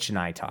Mitch and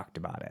I talked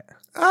about it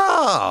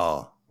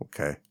Oh,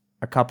 okay.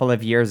 a couple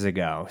of years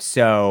ago.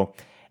 So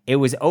it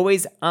was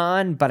always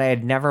on, but I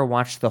had never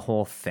watched the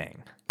whole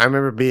thing. I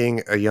remember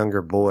being a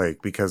younger boy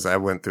because I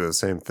went through the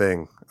same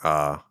thing.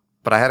 But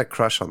I had a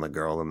crush on the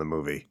girl in the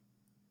movie.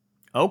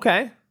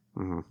 Okay.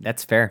 Mhm.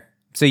 That's fair.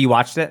 So you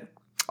watched it?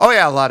 Oh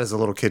yeah, a lot as a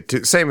little kid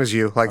too. Same as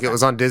you. Like it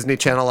was on Disney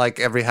Channel like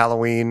every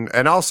Halloween,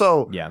 and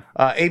also Yeah.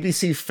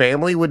 ABC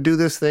Family would do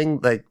this thing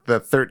like the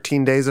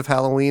 13 Days of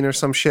Halloween or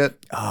some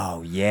shit,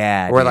 Oh,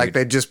 yeah. where dude. like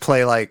they'd just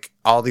play like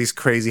all these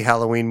crazy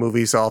Halloween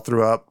movies all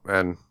through up,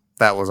 and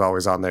that was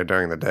always on there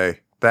during the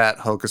day. That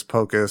Hocus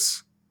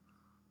Pocus,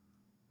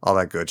 all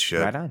that good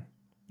shit. Right on.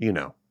 You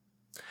know,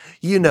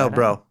 Right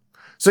bro.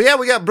 So yeah,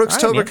 we got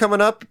Brookstober All right, man.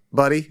 coming up,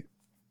 buddy.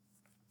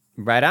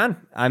 Right on.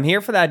 I'm here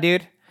for that,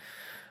 dude.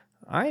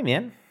 All right,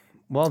 man.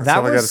 Well, That's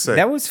all I gotta say.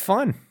 that was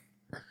fun.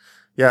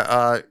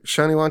 Yeah,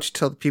 Shani, why don't you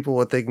tell the people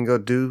what they can go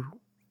do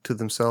to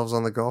themselves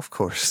on the golf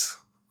course?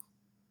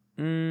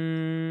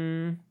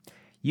 You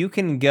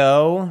can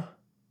go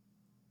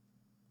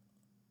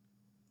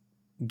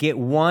get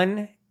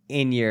one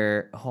in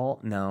your hole.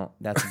 No,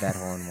 that's a bad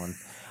hole in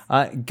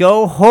one.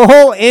 Go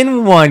hole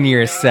in one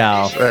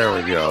yourself. There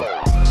we go.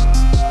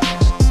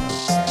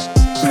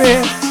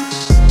 Yeah.